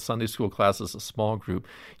family, as a Sunday school class, as a small group,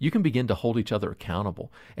 you can begin to hold each other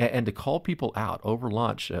accountable and to call people out over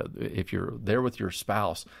lunch, if you're there with your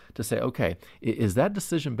spouse, to say, okay, is that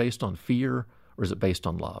decision based on fear or is it based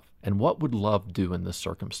on love? And what would love do in this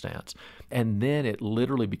circumstance? And then it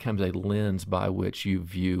literally becomes a lens by which you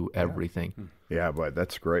view everything. Yeah, boy,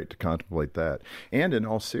 that's great to contemplate that. And in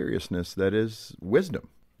all seriousness, that is wisdom.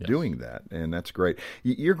 Doing that, and that's great.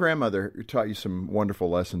 Your grandmother taught you some wonderful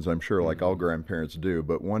lessons, I'm sure, like all grandparents do,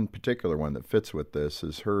 but one particular one that fits with this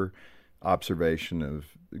is her observation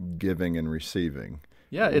of giving and receiving.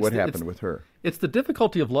 Yeah, what happened with her? It's the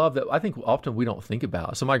difficulty of love that I think often we don't think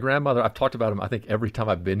about. So my grandmother, I've talked about them, I think, every time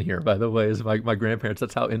I've been here, by the way, is my grandparents.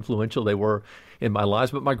 That's how influential they were in my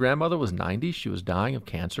lives. But my grandmother was 90. She was dying of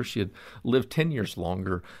cancer. She had lived 10 years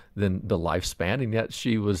longer than the lifespan, and yet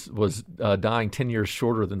she was dying 10 years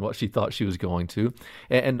shorter than what she thought she was going to.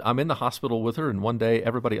 And I'm in the hospital with her, and one day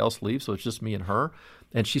everybody else leaves, so it's just me and her.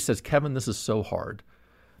 And she says, Kevin, this is so hard.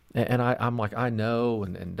 And I'm like, I know,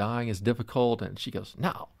 and dying is difficult. And she goes,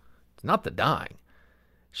 no, it's not the dying.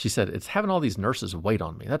 She said, it's having all these nurses wait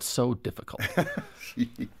on me. That's so difficult.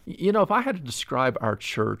 You know, if I had to describe our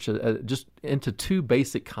church just into two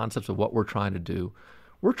basic concepts of what we're trying to do,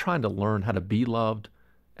 we're trying to learn how to be loved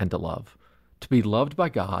and to love. To be loved by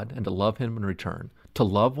God and to love Him in return. To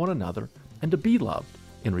love one another and to be loved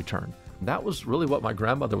in return. That was really what my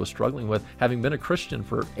grandmother was struggling with. Having been a Christian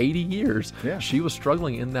for 80 years, she was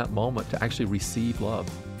struggling in that moment to actually receive love.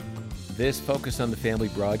 This Focus on the Family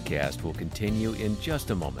broadcast will continue in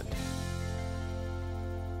just a moment.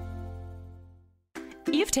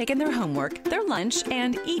 You've taken their homework, their lunch,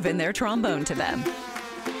 and even their trombone to them.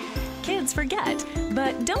 Kids forget,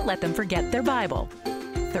 but don't let them forget their Bible.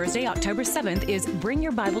 Thursday, October 7th is Bring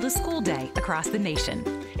Your Bible to School Day across the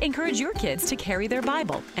nation. Encourage your kids to carry their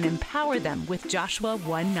Bible and empower them with Joshua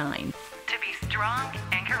 1:9. To be strong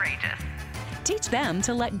and courageous. Teach them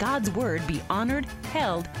to let God's Word be honored,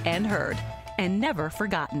 held, and heard, and never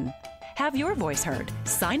forgotten. Have your voice heard.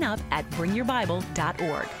 Sign up at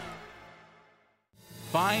bringyourbible.org.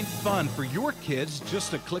 Find fun for your kids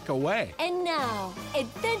just a click away. And now,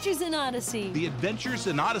 Adventures in Odyssey. The Adventures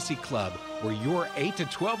in Odyssey Club, where your 8 to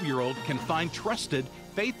 12-year-old can find trusted,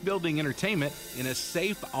 faith-building entertainment in a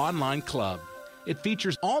safe online club. It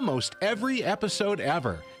features almost every episode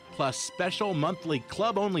ever, plus special monthly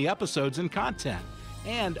club-only episodes and content,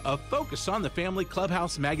 and a Focus on the Family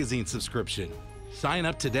Clubhouse magazine subscription. Sign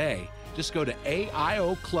up today. Just go to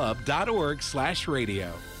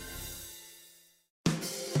aioclub.org/radio.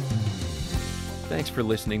 Thanks for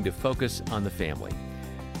listening to Focus on the Family.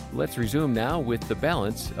 Let's resume now with the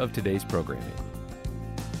balance of today's programming.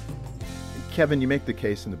 Kevin, you make the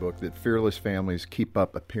case in the book that fearless families keep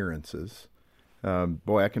up appearances.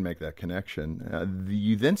 Boy, I can make that connection.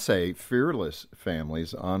 You then say fearless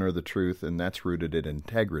families honor the truth, and that's rooted in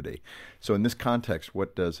integrity. So in this context,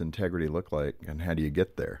 what does integrity look like, and how do you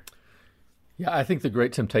get there? Yeah, I think the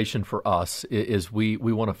great temptation for us is we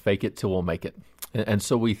want to fake it till we'll make it. And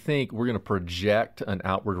so we think we're going to project an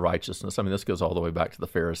outward righteousness. I mean, this goes all the way back to the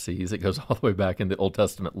Pharisees. It goes all the way back into Old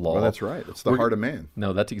Testament law. Well, that's right. It's the heart of man.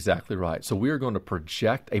 No, that's exactly right. So we are going to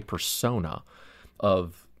project a persona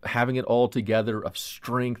of having it all together, of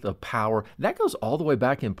strength, of power. That goes all the way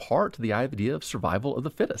back in part to the idea of survival of the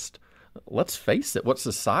fittest. Let's face it. What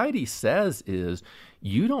society says is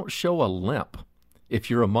you don't show a limp if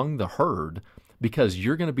you're among the herd because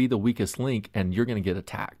you're going to be the weakest link and you're going to get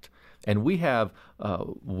attacked. And we have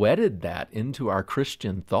wedded that into our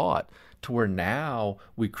Christian thought to where now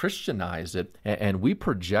we Christianize it and we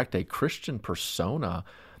project a Christian persona,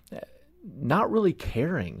 not really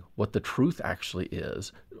caring what the truth actually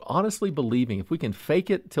is, honestly believing if we can fake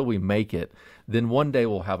it till we make it, then one day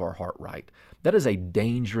we'll have our heart right. That is a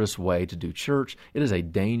dangerous way to do church. It is a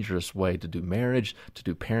dangerous way to do marriage, to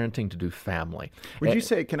do parenting, to do family. Would you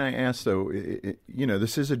say, can I ask though,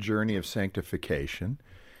 this is a journey of sanctification.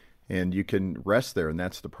 And you can rest there, and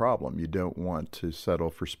that's the problem. You don't want to settle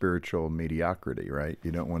for spiritual mediocrity, right?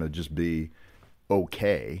 You don't want to just be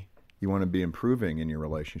okay. You want to be improving in your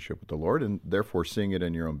relationship with the Lord, and therefore seeing it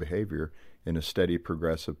in your own behavior in a steady,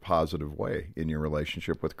 progressive, positive way in your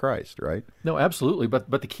relationship with Christ, right? No, absolutely. But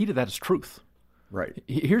the key to that is truth. Right.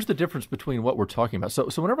 Here's the difference between what we're talking about. So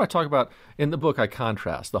whenever I talk about, in the book, I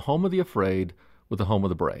contrast the home of the afraid with the home of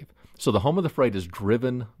the brave. So the home of the afraid is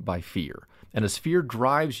driven by fear. And as fear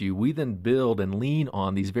drives you, we then build and lean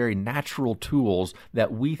on these very natural tools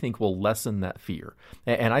that we think will lessen that fear.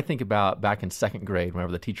 And I think about back in second grade,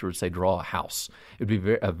 whenever the teacher would say, draw a house. It would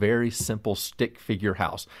be a very simple stick figure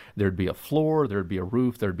house. There'd be a floor, there'd be a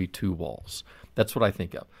roof, there'd be two walls. That's what I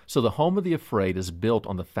think of. So the home of the afraid is built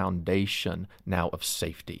on the foundation now of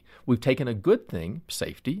safety. We've taken a good thing,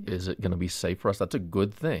 safety. Is it going to be safe for us? That's a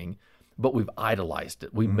good thing. But we've idolized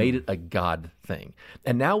it. We made it a God thing.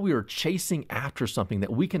 And now we are chasing after something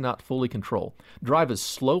that we cannot fully control. Drive as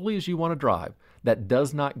slowly as you want to drive. That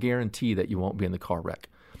does not guarantee that you won't be in the car wreck.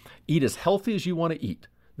 Eat as healthy as you want to eat.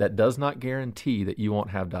 That does not guarantee that you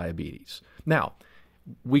won't have diabetes. Now,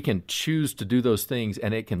 we can choose to do those things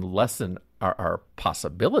and it can lessen our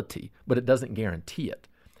possibility, but it doesn't guarantee it.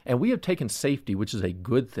 And we have taken safety, which is a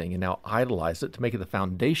good thing, and now idolized it to make it the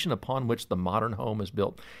foundation upon which the modern home is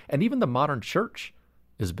built. And even the modern church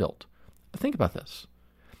is built. But think about this.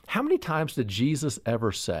 How many times did Jesus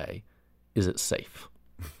ever say, is it safe?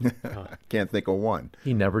 Can't think of one.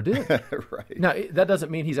 He never did. Right. Now, that doesn't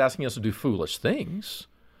mean he's asking us to do foolish things,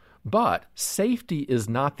 but safety is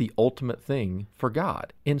not the ultimate thing for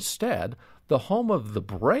God. Instead, the home of the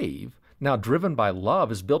brave, now driven by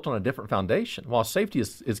love, is built on a different foundation. While safety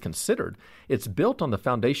is considered, it's built on the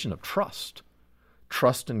foundation of trust.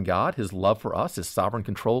 Trust in God, His love for us, His sovereign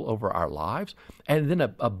control over our lives, and then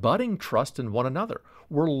a budding trust in one another.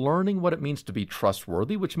 We're learning what it means to be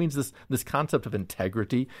trustworthy, which means this concept of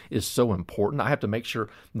integrity is so important. I have to make sure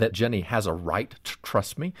that Jenny has a right to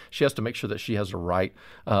trust me. She has to make sure that she has a right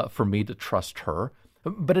for me to trust her.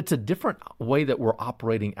 But it's a different way that we're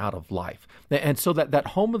operating out of life. And so that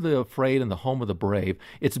home of the afraid and the home of the brave,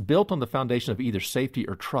 it's built on the foundation of either safety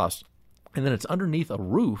or trust. And then it's underneath a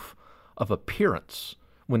roof of appearance.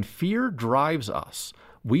 When fear drives us,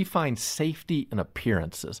 We find safety in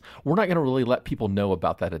appearances. We're not going to really let people know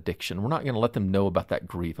about that addiction. We're not going to let them know about that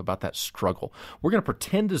grief, about that struggle. We're going to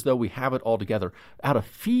pretend as though we have it all together out of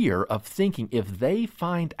fear of thinking if they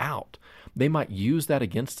find out, they might use that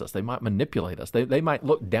against us. They might manipulate us. They might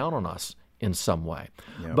look down on us in some way.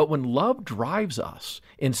 Yep. But when love drives us,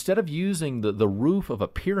 instead of using the roof of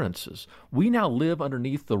appearances, we now live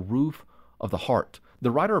underneath the roof of the heart.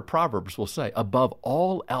 The writer of Proverbs will say, above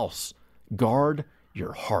all else, guard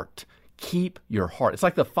your heart. Keep your heart. It's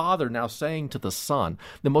like the father now saying to the son,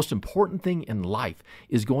 the most important thing in life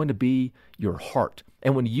is going to be your heart.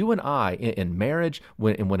 And when you and I, in marriage,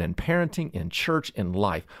 when in parenting, in church, in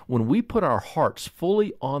life, when we put our hearts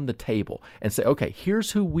fully on the table and say, okay,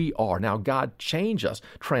 here's who we are. Now, God, change us,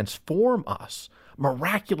 transform us.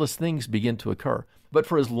 Miraculous things begin to occur. But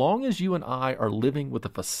for as long as you and I are living with a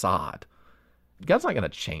facade, God's not going to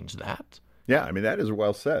change that. Yeah, I mean, that is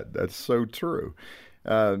well said. That's so true.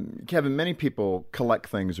 Kevin, many people collect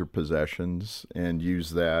things or possessions and use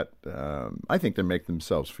that. I think they make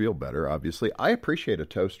themselves feel better, obviously. I appreciate a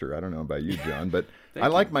toaster. I don't know about you, John, but I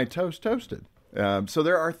like my toast toasted. So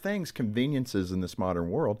there are things, conveniences in this modern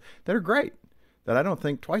world that are great that I don't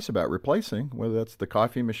think twice about replacing, whether that's the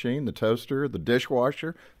coffee machine, the toaster, the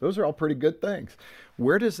dishwasher. Those are all pretty good things.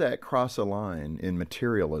 Where does that cross a line in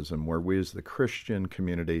materialism where we as the Christian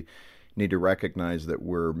community need to recognize that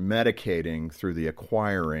we're medicating through the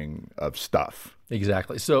acquiring of stuff?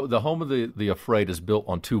 Exactly. So the home of the afraid is built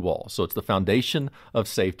on two walls. So it's the foundation of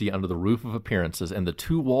safety under the roof of appearances, and the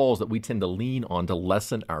two walls that we tend to lean on to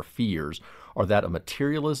lessen our fears are that of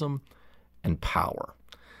materialism and power.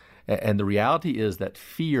 And the reality is that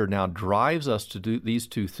fear now drives us to do these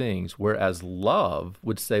two things, whereas love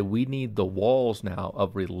would say we need the walls now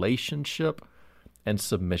of relationship and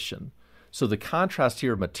submission. So the contrast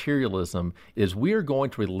here of materialism is we are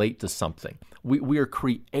going to relate to something. We are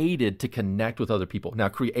created to connect with other people. Now,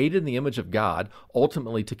 created in the image of God,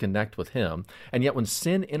 ultimately to connect with Him. And yet when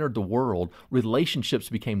sin entered the world, relationships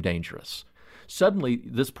became dangerous. Suddenly,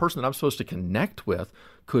 this person that I'm supposed to connect with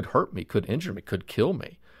could hurt me, could injure me, could kill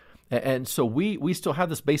me. And so we still have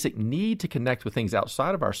this basic need to connect with things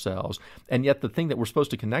outside of ourselves, and yet the thing that we're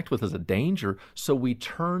supposed to connect with is a danger, so we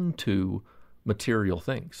turn to material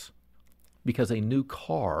things. Because a new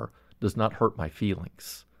car does not hurt my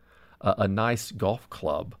feelings. A nice golf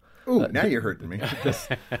club now you're hurting me.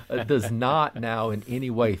 does not now in any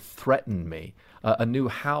way threaten me. A new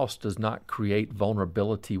house does not create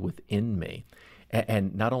vulnerability within me.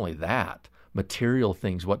 And not only that, material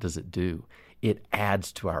things, what does it do? It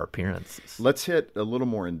adds to our appearances. Let's hit a little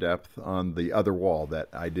more in depth on the other wall,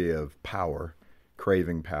 that idea of power,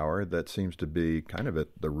 craving power, that seems to be kind of at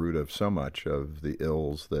the root of so much of the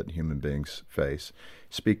ills that human beings face.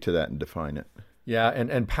 Speak to that and define it. Yeah,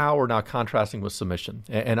 and power now contrasting with submission.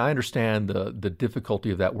 And I understand the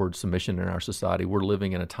difficulty of that word submission in our society. We're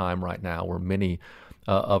living in a time right now where many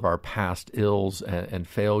of our past ills and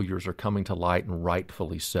failures are coming to light, and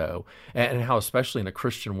rightfully so. And how, especially in a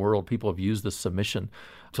Christian world, people have used this submission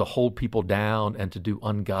to hold people down and to do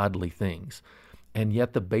ungodly things. And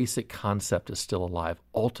yet the basic concept is still alive.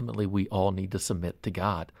 Ultimately, we all need to submit to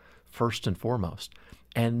God, first and foremost.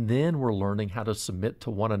 And then we're learning how to submit to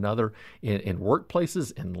one another in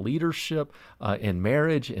workplaces, in leadership, in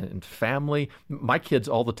marriage, in family. My kids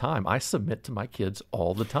all the time. I submit to my kids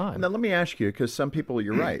all the time. Now, let me ask you, because some people,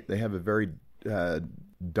 you're right, they have a very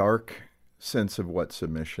dark sense of what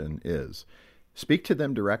submission is. Speak to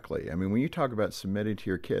them directly. I mean, when you talk about submitting to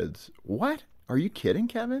your kids, what? Are you kidding,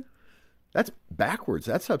 Kevin? That's backwards.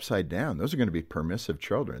 That's upside down. Those are going to be permissive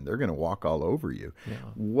children. They're going to walk all over you. Yeah.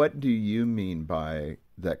 What do you mean by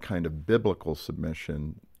that kind of biblical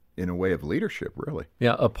submission in a way of leadership, really?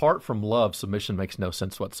 Yeah, apart from love, submission makes no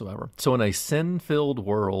sense whatsoever. So in a sin-filled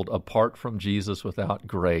world, apart from Jesus, without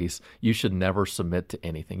grace, you should never submit to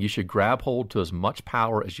anything. You should grab hold to as much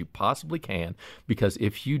power as you possibly can, because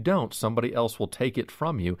if you don't, somebody else will take it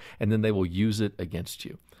from you, and then they will use it against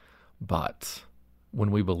you. But when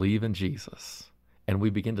we believe in Jesus and we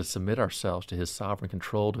begin to submit ourselves to His sovereign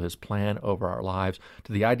control, to His plan over our lives,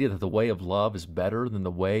 to the idea that the way of love is better than the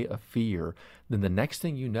way of fear, then the next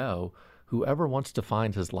thing you know, whoever wants to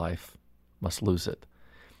find his life must lose it.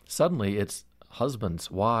 Suddenly, it's husbands,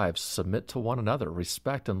 wives, submit to one another,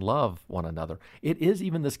 respect and love one another. It is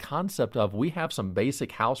even this concept of we have some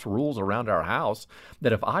basic house rules around our house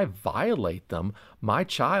that if I violate them, my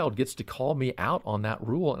child gets to call me out on that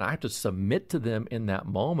rule, and I have to submit to them in that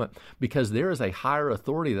moment because there is a higher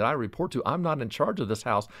authority that I report to. I'm not in charge of this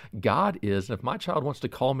house. God is. And if my child wants to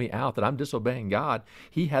call me out that I'm disobeying God,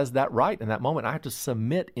 he has that right in that moment. I have to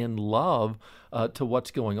submit in love to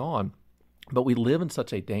what's going on. But we live in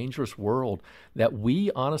such a dangerous world that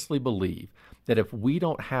we honestly believe that if we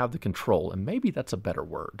don't have the control, and maybe that's a better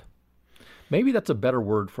word, maybe that's a better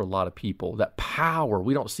word for a lot of people, that power,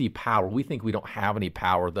 we don't see power. We think we don't have any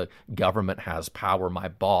power. The government has power. My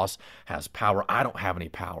boss has power. I don't have any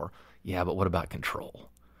power. Yeah, but what about control?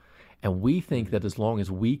 And we think that as long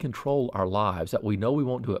as we control our lives, that we know we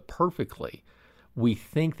won't do it perfectly, we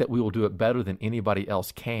think that we will do it better than anybody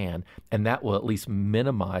else can, and that will at least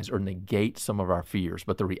minimize or negate some of our fears.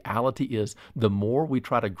 But the reality is, the more we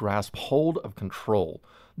try to grasp hold of control,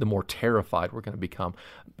 the more terrified we're going to become.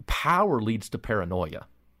 Power leads to paranoia.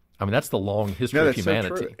 I mean, that's the long history of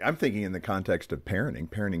humanity. So true. I'm thinking in the context of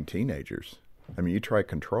parenting teenagers. I mean, you try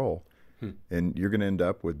control, and you're going to end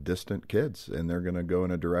up with distant kids, and they're going to go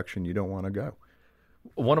in a direction you don't want to go.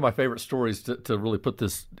 One of my favorite stories to really put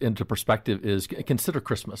this into perspective is consider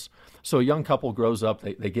Christmas. So a young couple grows up,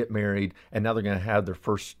 they get married, and now they're going to have their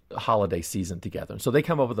first holiday season together. And so they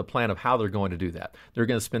come up with a plan of how they're going to do that. They're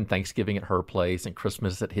going to spend Thanksgiving at her place and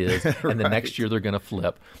Christmas at his, and the next year they're going to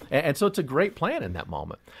flip. And so it's a great plan in that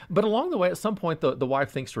moment. But along the way, at some point, the wife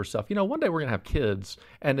thinks to herself, one day we're going to have kids,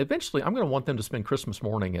 and eventually I'm going to want them to spend Christmas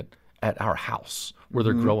morning at our house where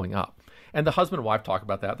they're growing up. And the husband and wife talk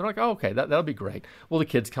about that. They're like, oh, okay, that'll be great. Well, the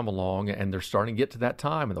kids come along, and they're starting to get to that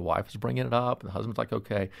time, and the wife is bringing it up, and the husband's like,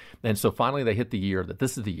 okay. And so finally they hit the year that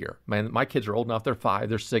this is the year. Man, my kids are old enough. They're 5,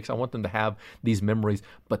 they're 6. I want them to have these memories.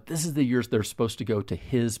 But this is the years they're supposed to go to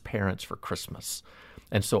his parents for Christmas.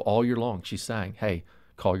 And so all year long she's saying, hey,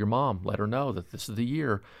 call your mom. Let her know that this is the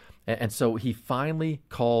year. And so he finally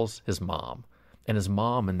calls his mom. And his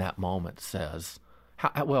mom in that moment says,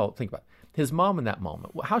 well, think about it. His mom in that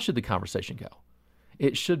moment, how should the conversation go?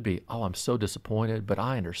 It should be, oh, I'm so disappointed, but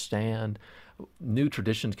I understand. New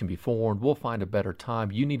traditions can be formed. We'll find a better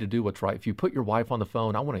time. You need to do what's right. If you put your wife on the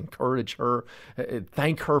phone, I want to encourage her,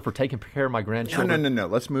 thank her for taking care of my grandchildren. No.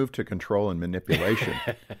 Let's move to control and manipulation.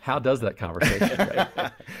 How does that conversation go?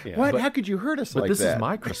 Yeah. What? How could you hurt us like that? But this is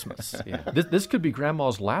my Christmas. This could be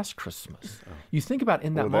Grandma's last Christmas. You think about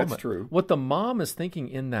in that moment. That's true. What the mom is thinking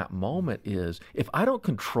in that moment is, if I don't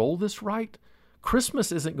control this right,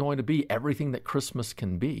 Christmas isn't going to be everything that Christmas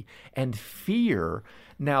can be. And fear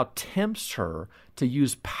now tempts her to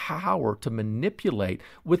use power to manipulate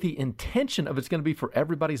with the intention of it's going to be for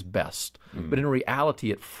everybody's best. But in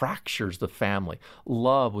reality, it fractures the family.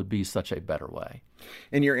 Love would be such a better way.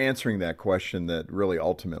 And you're answering that question that really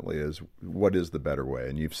ultimately is, what is the better way?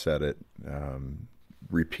 And you've said it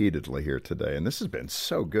repeatedly here today. And this has been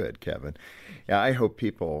so good, Kevin. I hope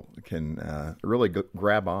people can really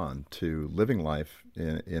grab on to living life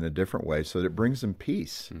in a different way so that it brings them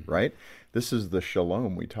peace, right? This is the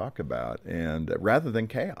shalom we talk about, and rather than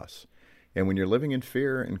chaos. And when you're living in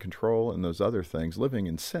fear and control and those other things, living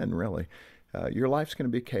in sin, really, your life's going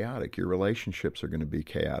to be chaotic. Your relationships are going to be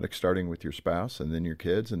chaotic, starting with your spouse and then your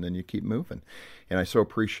kids, and then you keep moving. And I so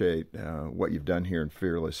appreciate what you've done here in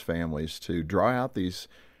Fearless Families to draw out these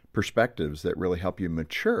perspectives that really help you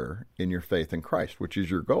mature in your faith in Christ, which is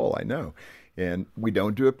your goal, I know. And we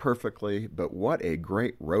don't do it perfectly, but what a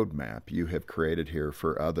great roadmap you have created here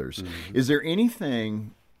for others. Is there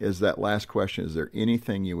anything, as that last question, is there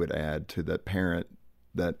anything you would add to that parent,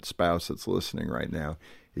 that spouse that's listening right now?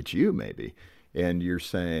 It's you, maybe. And you're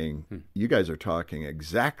saying, you guys are talking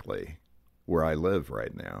exactly where I live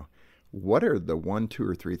right now. What are the 1, 2,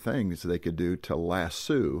 or 3 things they could do to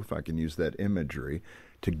lasso, if I can use that imagery,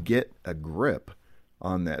 to get a grip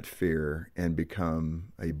on that fear and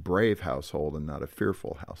become a brave household and not a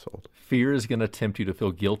fearful household? Fear is going to tempt you to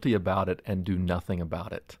feel guilty about it and do nothing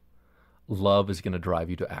about it. Love is going to drive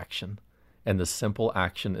you to action. And the simple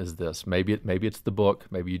action is this. Maybe it's the book.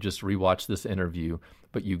 Maybe you just rewatch this interview.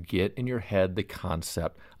 But you get in your head the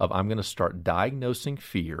concept of, I'm going to start diagnosing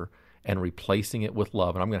fear and replacing it with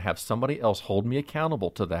love. And I'm going to have somebody else hold me accountable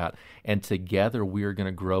to that. And together we are going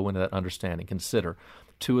to grow into that understanding. Consider,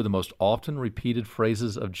 2 of the most often repeated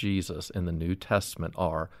phrases of Jesus in the New Testament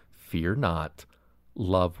are, fear not,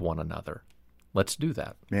 love one another. Let's do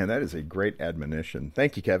that. Man, that is a great admonition.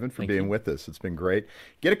 Thank you, Kevin, for being with us. It's been great.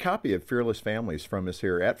 Get a copy of Fearless Families from us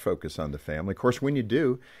here at Focus on the Family. Of course, when you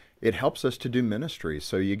do, it helps us to do ministry.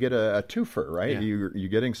 So you get a twofer, right? Yeah. You're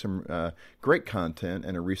getting some great content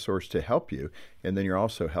and a resource to help you, and then you're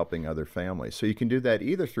also helping other families. So you can do that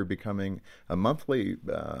either through becoming a monthly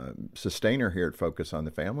sustainer here at Focus on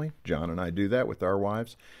the Family. John and I do that with our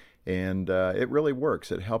wives. And it really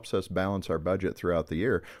works. It helps us balance our budget throughout the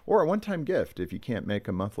year. Or a one-time gift. If you can't make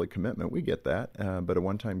a monthly commitment, we get that. But a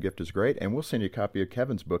one-time gift is great. And we'll send you a copy of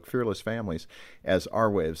Kevin's book, Fearless Families, as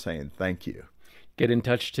our way of saying thank you. Get in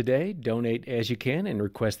touch today, donate as you can, and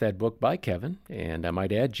request that book by Kevin. And I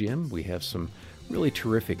might add, Jim, we have some really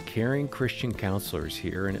terrific, caring Christian counselors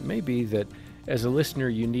here, and it may be that as a listener,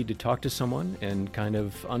 you need to talk to someone and kind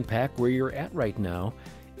of unpack where you're at right now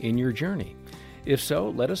in your journey. If so,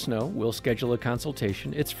 let us know. We'll schedule a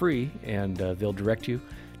consultation. It's free, and they'll direct you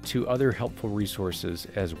to other helpful resources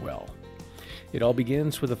as well. It all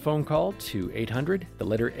begins with a phone call to 800, the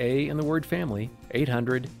letter A in the word family,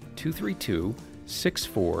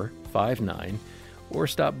 800-232-6459, or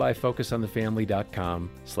stop by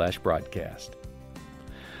focusonthefamily.com/broadcast.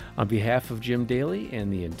 On behalf of Jim Daly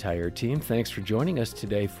and the entire team, thanks for joining us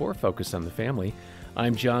today for Focus on the Family.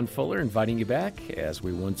 I'm John Fuller, inviting you back as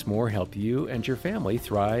we once more help you and your family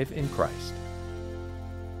thrive in Christ.